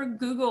thing for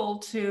Google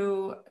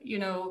to, you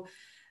know,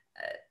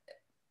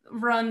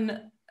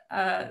 run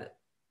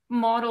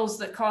models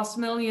that cost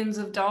millions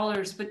of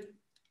dollars, but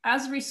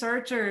as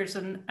researchers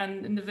and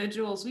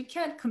individuals, we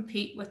can't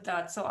compete with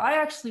that. So I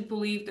actually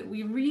believe that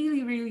we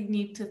really, really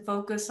need to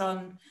focus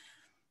on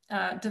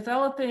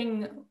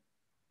developing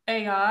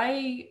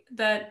AI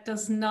that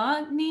does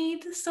not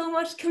need so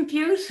much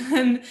compute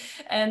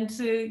and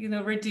to, you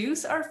know,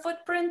 reduce our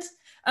footprint.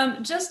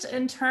 Just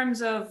in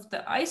terms of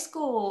the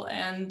iSchool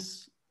and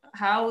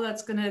how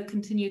that's going to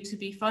continue to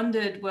be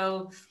funded,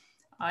 well,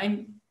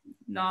 I'm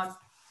not,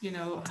 you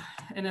know,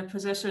 in a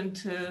position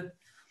to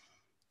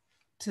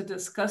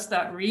discuss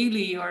that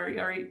really,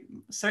 or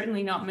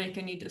certainly not make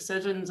any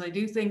decisions. I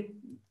do think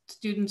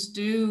students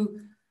do,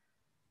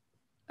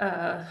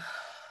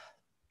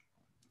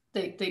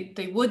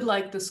 they would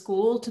like the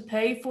school to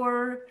pay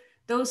for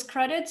those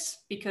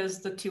credits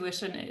because the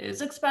tuition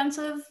is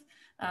expensive.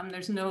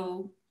 There's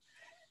no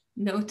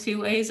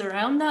two ways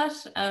around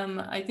that.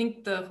 I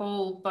think the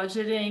whole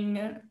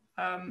budgeting,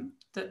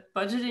 the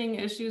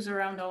budgeting issues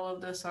around all of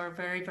this are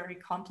very, very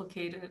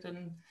complicated,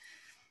 and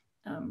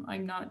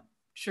I'm not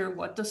sure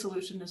what the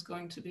solution is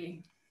going to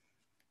be.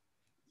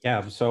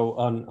 Yeah, so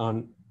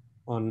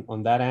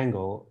on that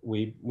angle,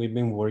 we've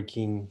been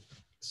working.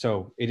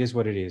 So it is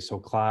what it is. So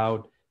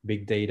cloud,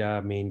 big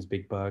data means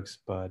big bucks,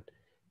 but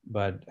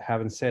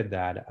having said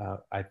that,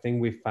 I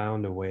think we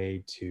found a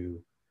way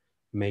to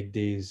make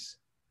these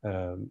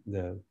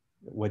the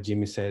what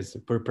Jimmy says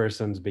per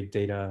person's big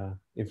data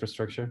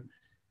infrastructure.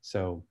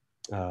 So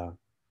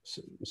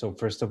so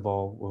first of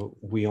all,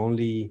 we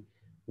only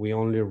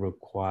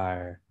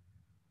require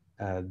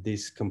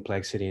this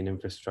complexity in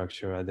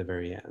infrastructure at the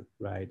very end,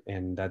 right?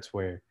 And that's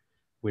where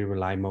we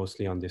rely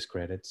mostly on these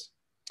credits.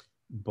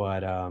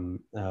 But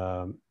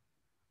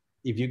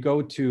if you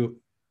go to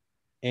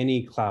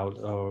any cloud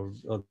of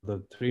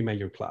the three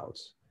major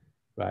clouds,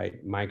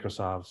 right?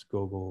 Microsoft's,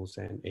 Google's,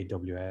 and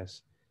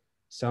AWS,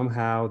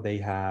 somehow they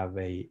have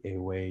a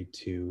way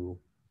to,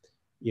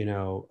 you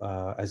know,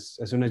 as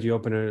soon as you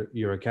open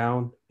your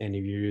account, and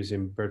if you're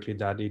using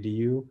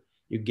berkeley.edu,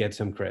 you get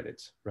some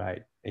credits,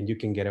 right? And you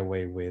can get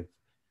away with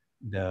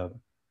the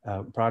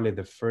probably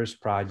the first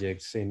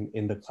projects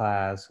in the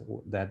class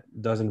that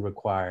doesn't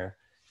require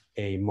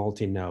a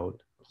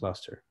multi-node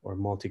cluster or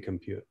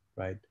multi-compute,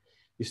 right?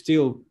 You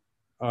still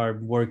are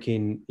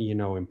working, you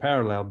know, in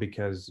parallel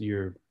because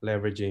you're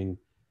leveraging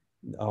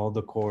all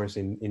the cores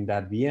in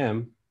that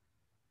VM,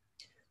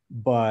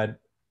 but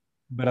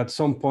at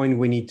some point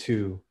we need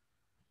to,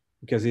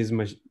 because it's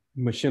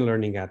machine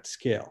learning at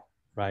scale,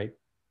 right?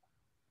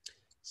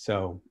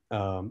 So,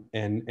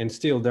 and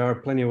still there are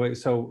plenty of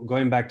ways. So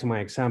going back to my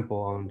example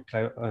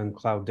on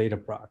Cloud Data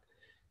Proc.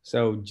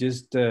 So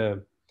just,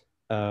 there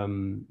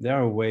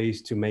are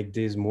ways to make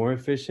this more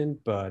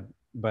efficient, but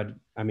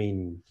I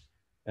mean,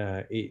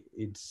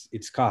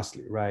 it's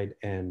costly, right?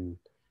 And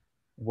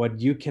what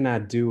you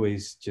cannot do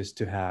is just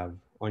to have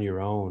on your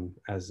own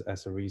as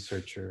a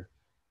researcher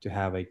to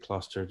have a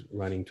cluster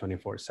running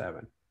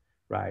 24/7,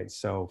 right?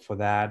 So for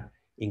that,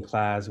 in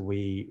class,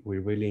 we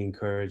really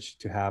encourage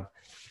to have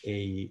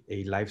a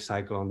life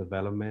cycle on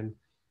development.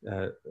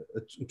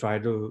 Try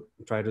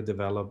to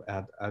develop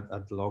at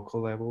the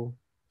local level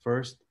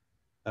first,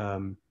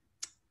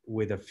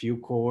 with a few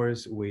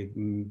cores, with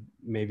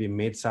maybe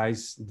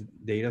mid-sized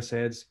data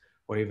sets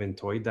or even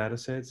toy data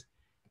sets,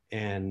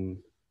 and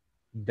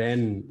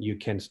then you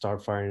can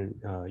start firing,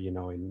 you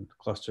know, in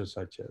clusters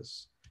such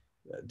as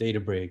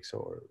Databricks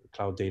or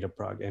Cloud Data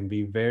Proc, and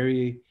be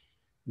very,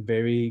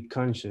 very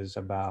conscious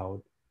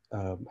about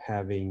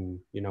having,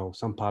 you know,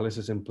 some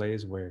policies in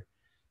place where,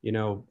 you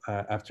know,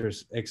 after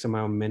X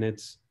amount of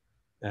minutes,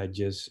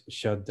 just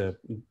shut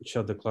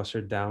the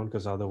cluster down,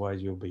 because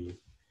otherwise you'll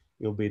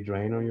be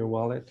drained on your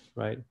wallet,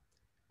 right,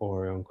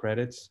 or on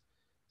credits.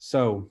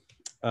 So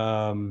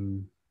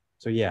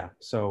so yeah,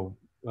 so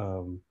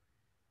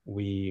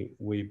we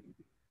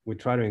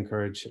try to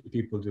encourage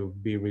people to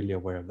be really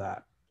aware of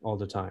that all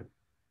the time.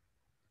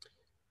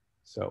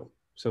 So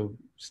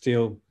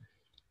still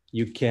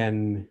you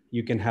can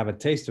have a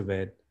taste of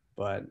it,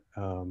 but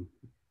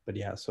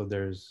yeah, so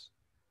there's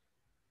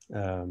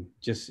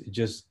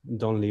just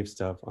don't leave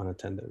stuff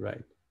unattended,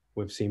 right?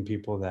 We've seen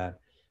people that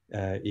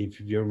if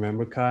you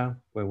remember, Kyle,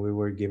 when we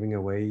were giving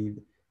away,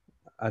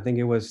 I think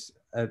it was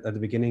at the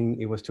beginning,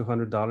 it was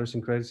 $200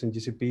 in credits in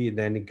GCP,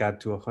 then it got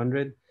to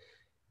 100.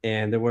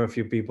 And there were a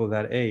few people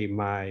that, hey,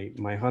 my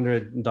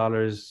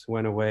 $100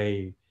 went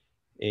away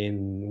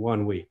in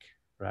 1 week,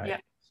 right? Yeah.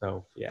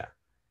 So yeah.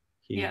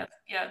 Yeah,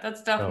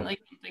 that's definitely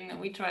something that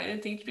we try to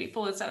teach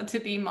people, is how to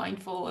be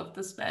mindful of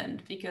the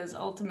spend, because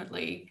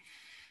ultimately,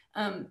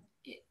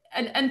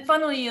 and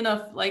funnily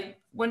enough, like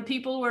when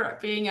people were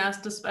being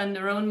asked to spend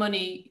their own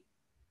money,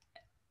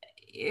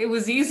 it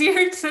was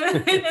easier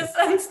to, in a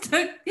sense,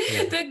 to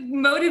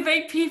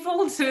motivate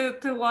people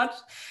to watch,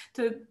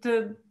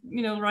 to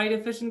write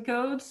efficient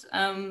code.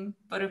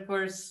 But of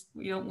course,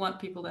 we don't want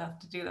people to have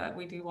to do that.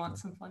 We do want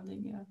some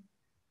funding, yeah.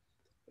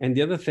 And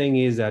the other thing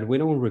is that we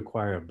don't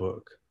require a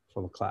book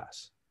for the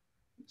class.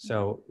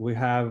 So we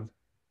have,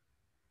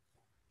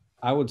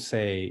 I would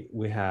say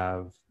we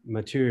have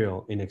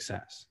material in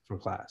excess for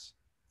class.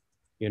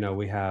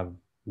 We have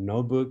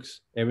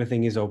notebooks,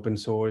 everything is open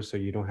source, so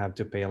you don't have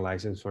to pay a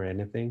license for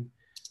anything.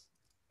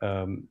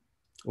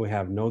 We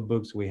have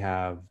notebooks, we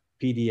have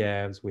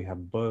PDFs, we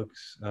have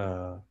books,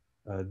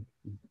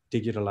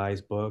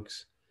 digitalized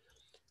books.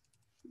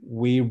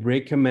 We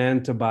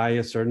recommend to buy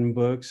a certain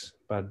books,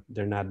 but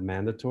they're not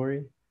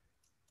mandatory.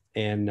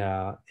 And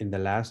in the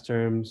last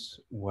terms,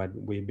 what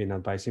we've been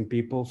advising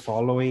people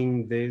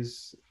following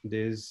these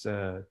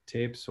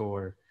tips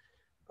or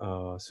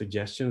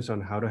suggestions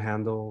on how to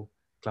handle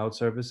cloud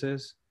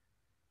services,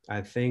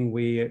 I think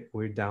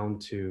we're down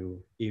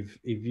to, if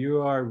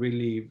you are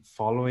really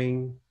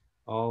following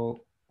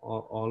all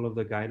of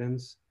the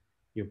guidance,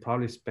 you're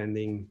probably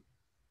spending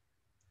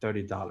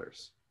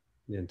 $30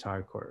 the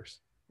entire course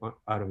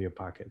out of your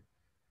pocket,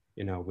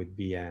 with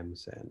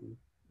VMs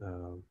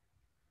and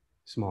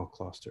small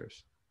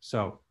clusters.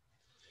 So,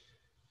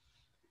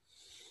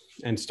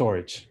 and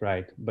storage,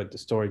 right? But the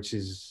storage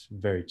is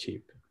very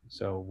cheap.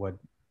 So what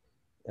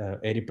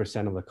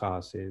 80% of the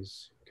cost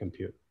is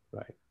compute,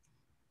 right?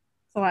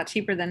 It's a lot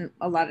cheaper than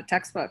a lot of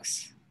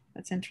textbooks.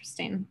 That's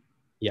interesting.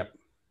 Yep.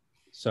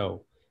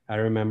 So I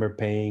remember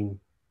paying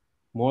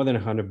more than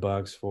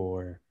 $100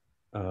 for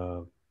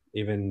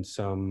even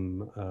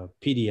some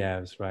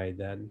PDFs, right,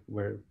 that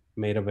were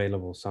made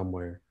available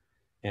somewhere,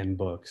 and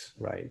books,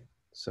 right?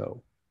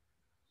 So.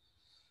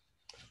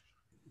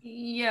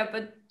 Yeah,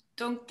 but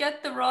don't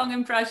get the wrong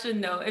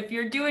impression though. If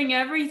you're doing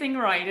everything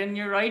right and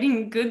you're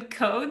writing good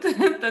code,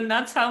 then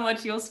that's how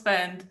much you'll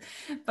spend.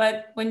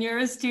 But when you're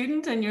a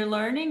student and you're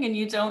learning and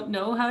you don't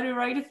know how to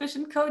write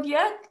efficient code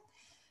yet,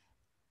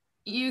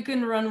 you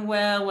can run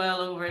well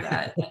over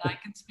that. And I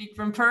can speak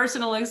from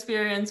personal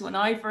experience. When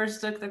I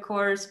first took the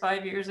course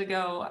 5 years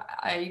ago,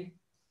 I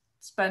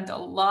spent a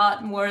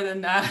lot more than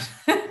that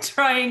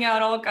trying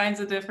out all kinds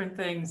of different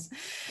things.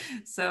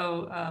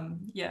 So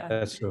yeah.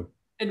 That's true.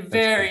 It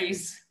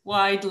varies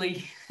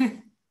widely.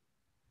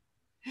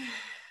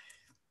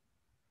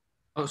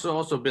 Also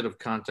a bit of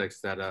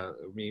context that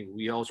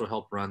we also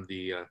help run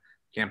the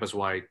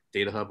campus-wide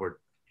data hub or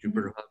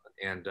Jupyter hub,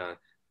 and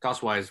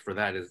cost-wise for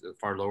that is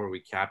far lower.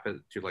 We cap it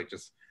to like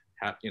just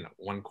have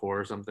one core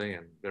or something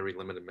and very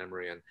limited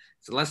memory, and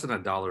it's less than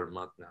 $1 a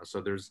month now.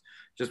 So there's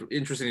just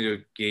interesting to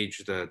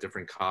gauge the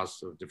different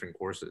costs of different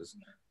courses.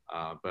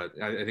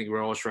 But I think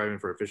we're all striving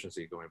for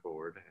efficiency going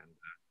forward, and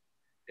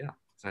yeah.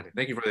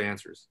 Thank you for the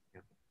answers. Yeah.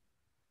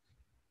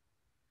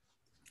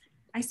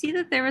 I see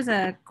that there was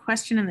a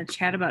question in the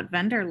chat about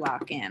vendor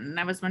lock-in.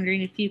 I was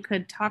wondering if you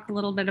could talk a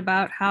little bit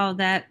about how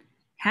that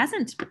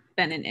hasn't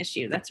been an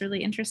issue. That's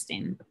really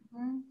interesting.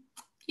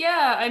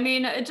 Yeah, I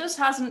mean, it just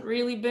hasn't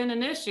really been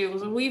an issue.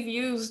 So we've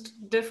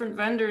used different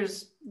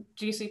vendors,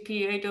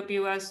 GCP,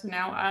 AWS,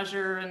 now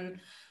Azure, and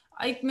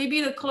maybe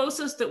the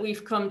closest that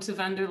we've come to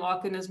vendor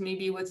lock-in is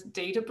maybe with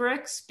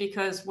Databricks,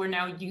 because we're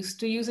now used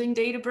to using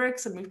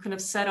Databricks and we've kind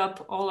of set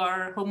up all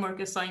our homework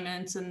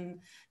assignments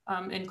and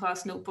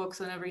in-class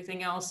notebooks and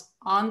everything else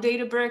on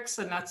Databricks.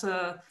 And that's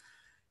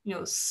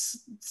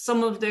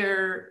some of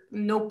their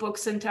notebook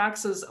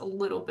syntax is a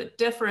little bit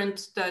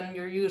different than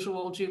your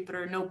usual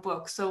Jupyter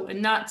notebook. So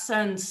in that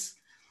sense,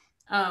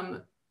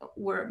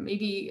 we're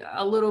maybe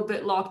a little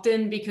bit locked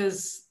in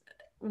because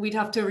we'd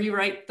have to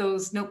rewrite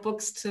those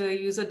notebooks to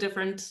use a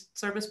different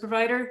service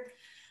provider.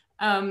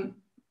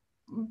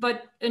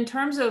 But in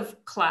terms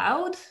of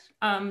cloud,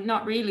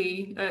 not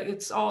really.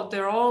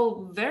 They're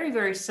all very,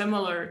 very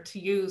similar to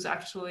use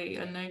actually.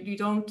 And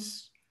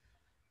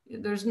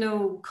there's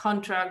no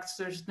contracts,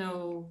 there's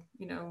no,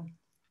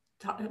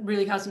 it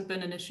really hasn't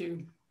been an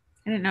issue.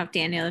 I don't know if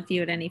Daniel, if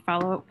you had any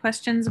follow-up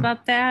questions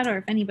about that, or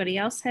if anybody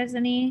else has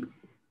any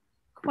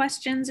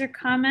questions or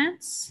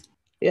comments.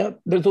 Yeah,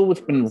 there's always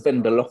been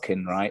vendor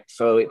lock-in, right?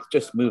 So it's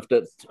just moved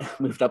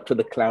up to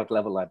the cloud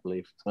level, I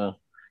believe. So,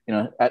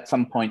 at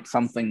some point,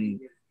 something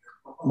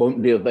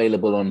won't be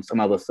available on some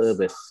other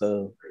service.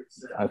 So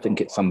I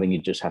think it's something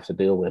you just have to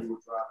deal with.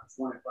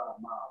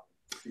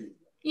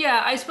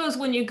 Yeah, I suppose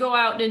when you go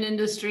out in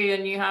industry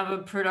and you have a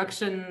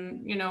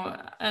production,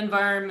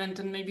 environment,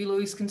 and maybe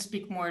Luis can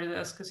speak more to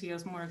this because he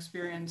has more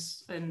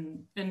experience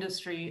in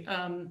industry,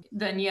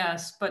 then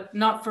yes, but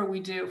not for we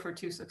do for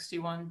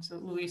 261. So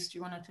Luis, do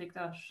you want to take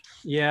that?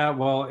 Yeah,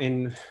 well,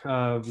 in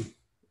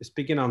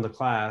speaking on the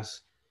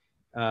class,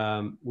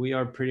 we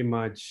are pretty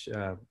much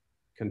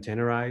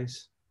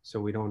containerized. So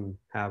we don't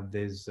have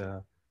these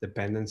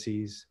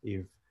dependencies.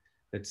 If,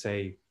 let's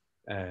say,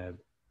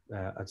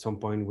 at some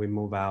point we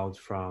move out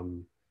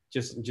from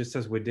just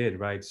as we did,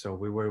 right? So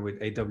we were with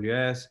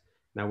AWS,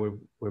 now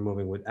we're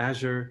moving with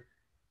Azure,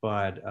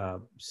 but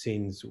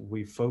since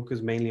we focus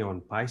mainly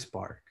on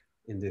PySpark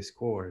in this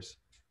course,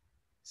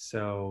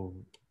 So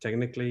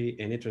technically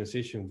any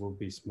transition will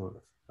be smooth,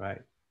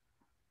 right?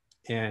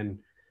 And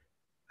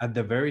at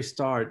the very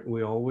start,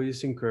 we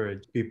always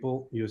encourage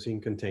people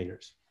using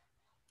containers,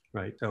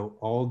 right? So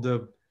all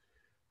the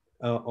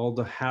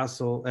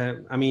hassle,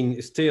 I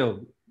mean,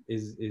 still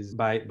is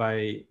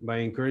by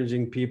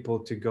encouraging people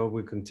to go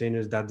with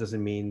containers, that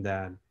doesn't mean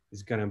that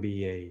it's gonna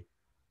be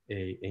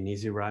an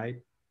easy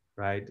ride,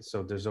 right?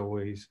 So there's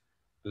always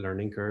a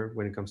learning curve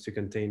when it comes to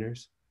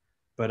containers,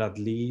 but at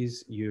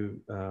least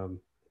you,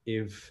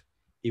 if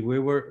we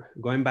were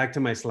going back to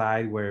my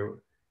slide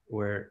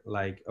where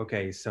like,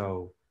 okay,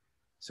 so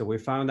we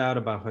found out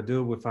about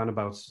Hadoop, we found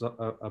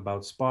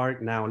about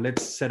Spark. Now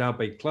let's set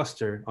up a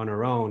cluster on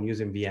our own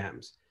using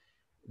VMs.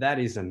 That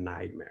is a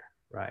nightmare,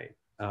 right?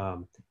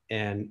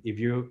 And if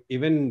you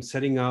even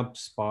setting up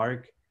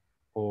Spark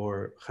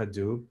or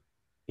Hadoop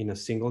in a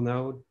single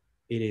node,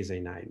 it is a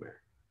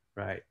nightmare,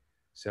 right?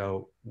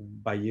 So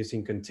by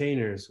using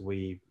containers,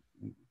 we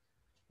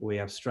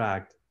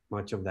abstract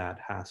much of that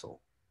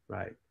hassle,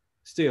 right?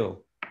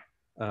 Still,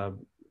 uh,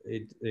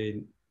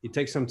 it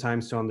takes some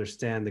time to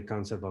understand the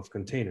concept of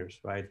containers,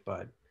 right?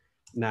 But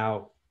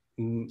now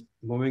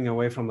moving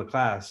away from the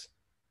class,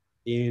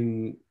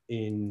 in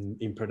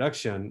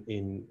production,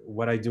 in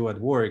what I do at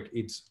work,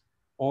 it's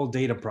all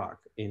data proc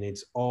and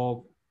it's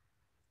all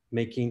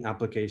making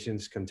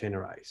applications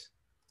containerized.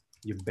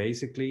 You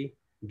basically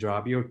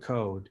drop your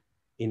code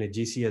in a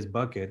GCS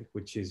bucket,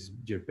 which is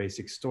your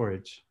basic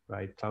storage,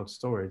 right? Cloud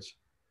storage.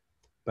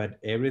 But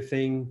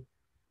everything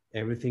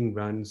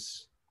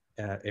runs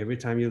every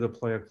time you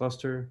deploy a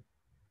cluster.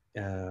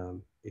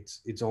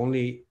 It's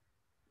only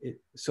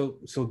so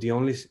the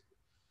only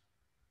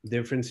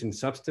difference in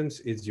substance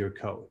is your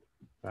code,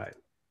 right?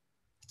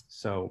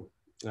 So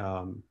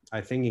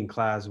I think in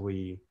class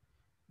we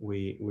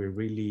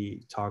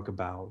really talk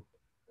about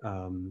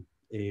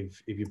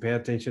if you pay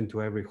attention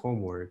to every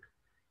homework,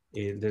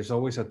 there's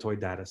always a toy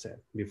data set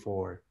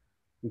before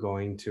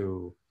going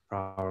to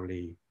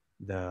probably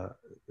the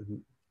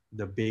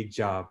big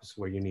jobs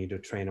where you need to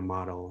train a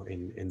model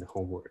in the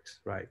homeworks,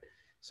 right?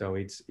 So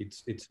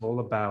it's all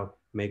about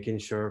making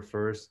sure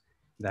first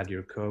that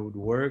your code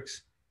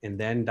works, and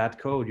then that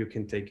code you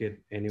can take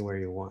it anywhere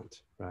you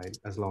want, right?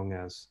 As long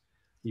as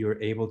you're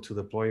able to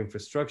deploy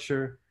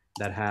infrastructure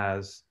that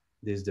has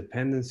these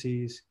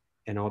dependencies,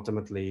 and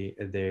ultimately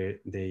they're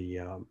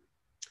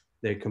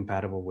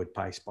compatible with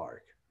PySpark,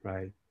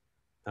 right?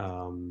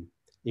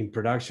 In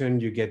production,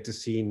 you get to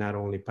see not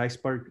only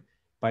PySpark.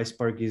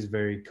 PySpark is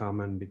very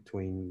common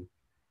between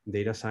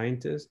data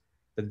scientists,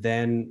 but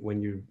then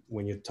when you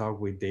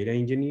talk with data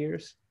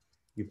engineers,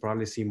 you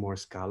probably see more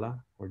Scala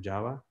or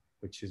Java,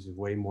 which is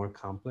way more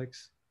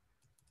complex.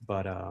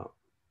 But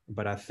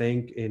I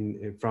think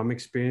from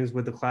experience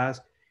with the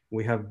class,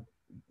 we have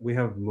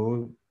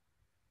moved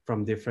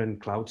from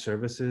different cloud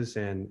services,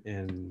 and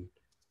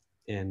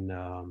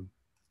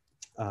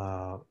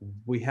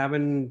we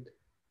haven't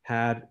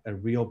had a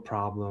real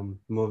problem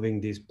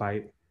moving these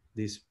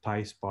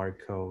PySpark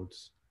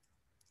codes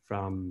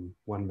from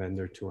one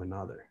vendor to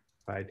another,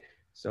 right?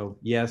 So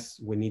yes,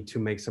 we need to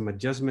make some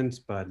adjustments,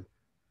 but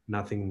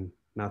nothing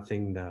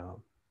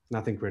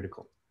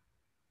critical.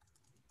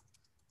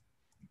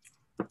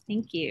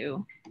 Thank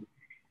you.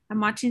 I'm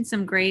watching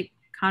some great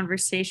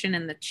conversation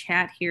in the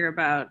chat here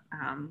about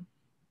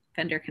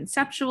vendor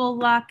conceptual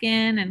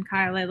lock-in. And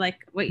Kyle, I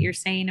like what you're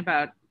saying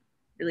about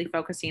really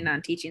focusing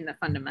on teaching the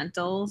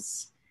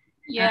fundamentals.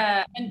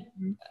 Yeah, and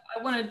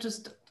I want to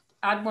just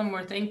add one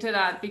more thing to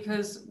that,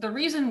 because the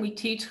reason we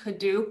teach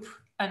Hadoop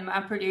and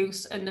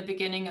MapReduce in the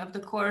beginning of the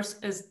course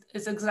is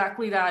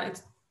exactly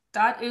that.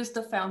 That is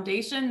the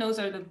foundation. Those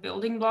are the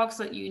building blocks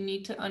that you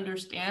need to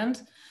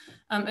understand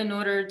in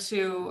order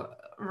to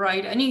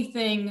write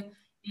anything,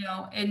 you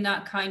know, in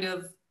that kind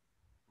of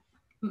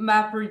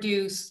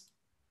MapReduce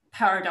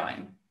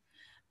paradigm.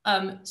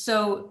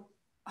 So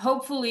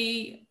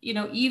hopefully, you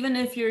know, even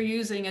if you're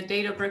using a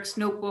Databricks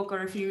notebook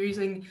or if you're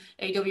using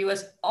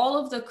AWS, all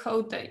of the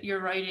code that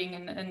you're writing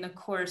in the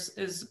course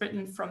is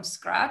written from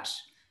scratch.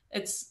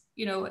 It's,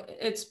 you know,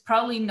 it's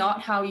probably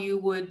not how you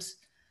would,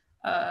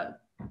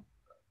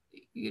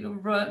 you know,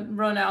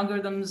 run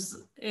algorithms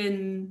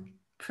in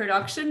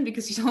production,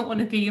 because you don't want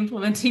to be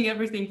implementing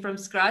everything from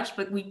scratch,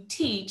 but we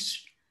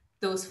teach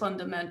those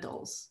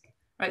fundamentals,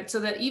 right? So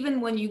that even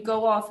when you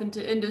go off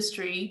into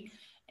industry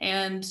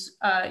and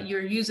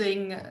you're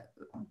using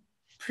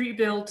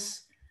pre-built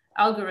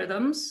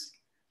algorithms,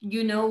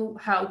 you know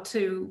how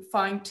to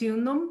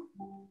fine-tune them,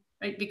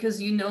 right?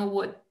 Because you know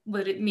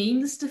what it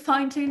means to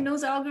fine-tune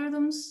those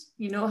algorithms.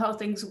 You know how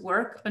things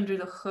work under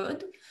the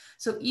hood.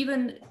 So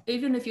even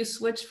if you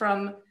switch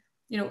from,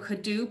 you know,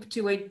 Hadoop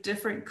to a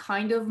different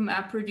kind of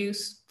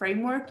MapReduce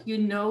framework, you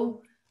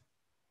know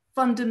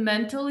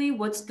fundamentally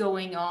what's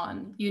going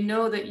on. You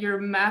know that you're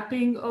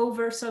mapping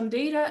over some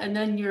data and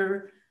then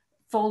you're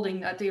folding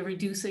that data,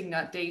 reducing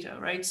that data,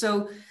 right?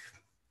 So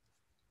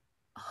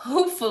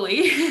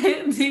hopefully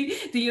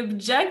the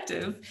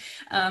objective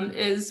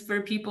is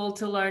for people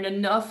to learn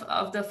enough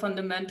of the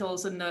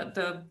fundamentals and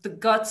the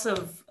guts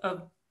of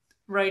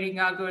writing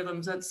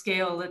algorithms at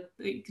scale that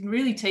it can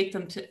really take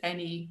them to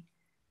any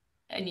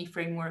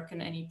framework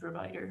and any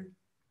provider.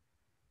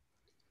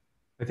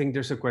 I think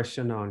there's a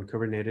question on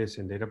Kubernetes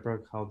and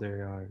Databricks, how they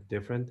are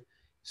different.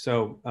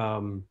 So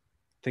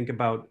think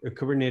about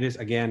Kubernetes,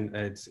 again,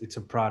 it's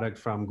a product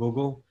from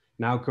Google.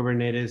 Now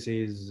Kubernetes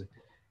is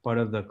part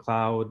of the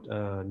Cloud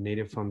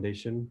Native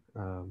Foundation.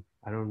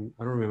 I don't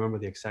remember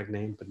the exact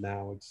name, but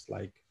now it's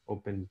like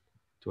open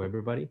to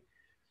everybody.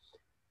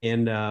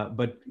 And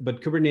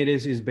but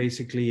Kubernetes is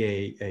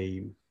basically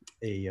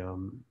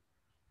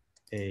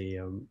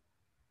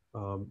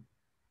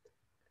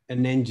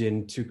an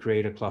engine to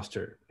create a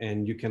cluster,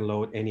 and you can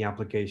load any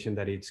application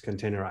that it's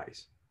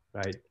containerized,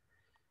 right?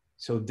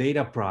 So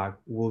Dataproc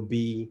will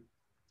be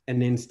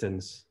an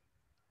instance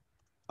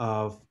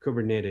of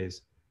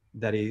Kubernetes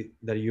that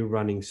you're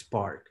running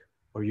Spark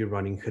or you're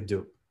running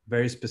Hadoop,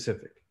 very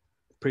specific,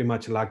 pretty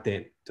much locked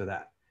in to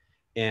that.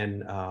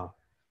 And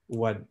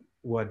what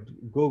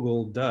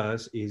Google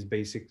does is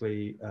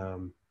basically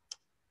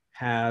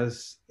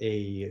has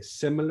a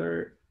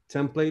similar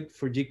template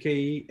for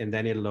GKE, and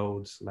then it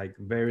loads like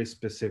very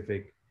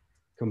specific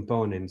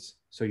components.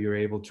 So you're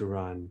able to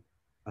run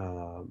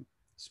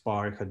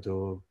Spark,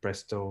 Hadoop,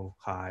 Presto,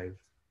 Hive,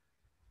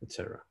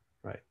 etc.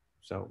 Right?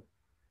 So.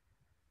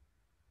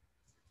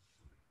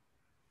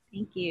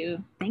 Thank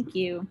you. Thank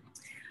you.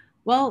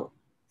 Well,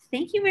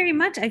 thank you very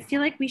much. I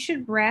feel like we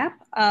should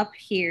wrap up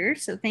here.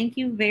 So thank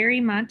you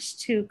very much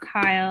to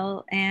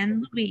Kyle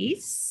and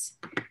Luis.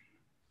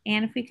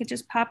 And if we could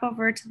just pop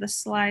over to the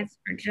slides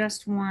for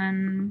just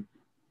one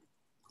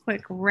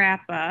quick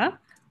wrap up.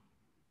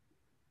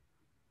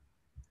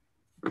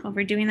 Well,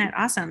 we're doing that.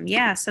 Awesome.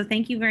 Yeah. So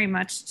thank you very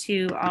much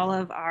to all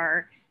of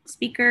our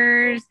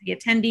speakers, the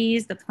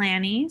attendees, the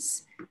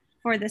plannies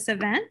for this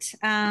event.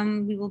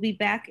 We will be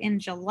back in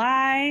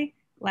July,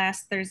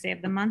 last Thursday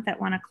of the month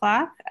at 1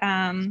 o'clock.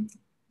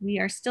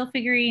 We're still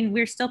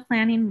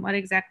planning what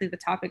exactly the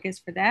topic is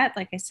for that.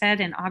 Like I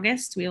said, in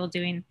August, we will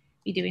be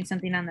doing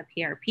something on the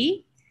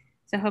PRP.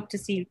 So hope to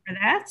see you for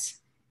that.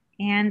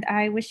 And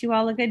I wish you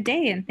all a good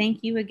day. And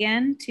thank you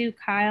again to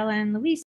Kyle and Luis.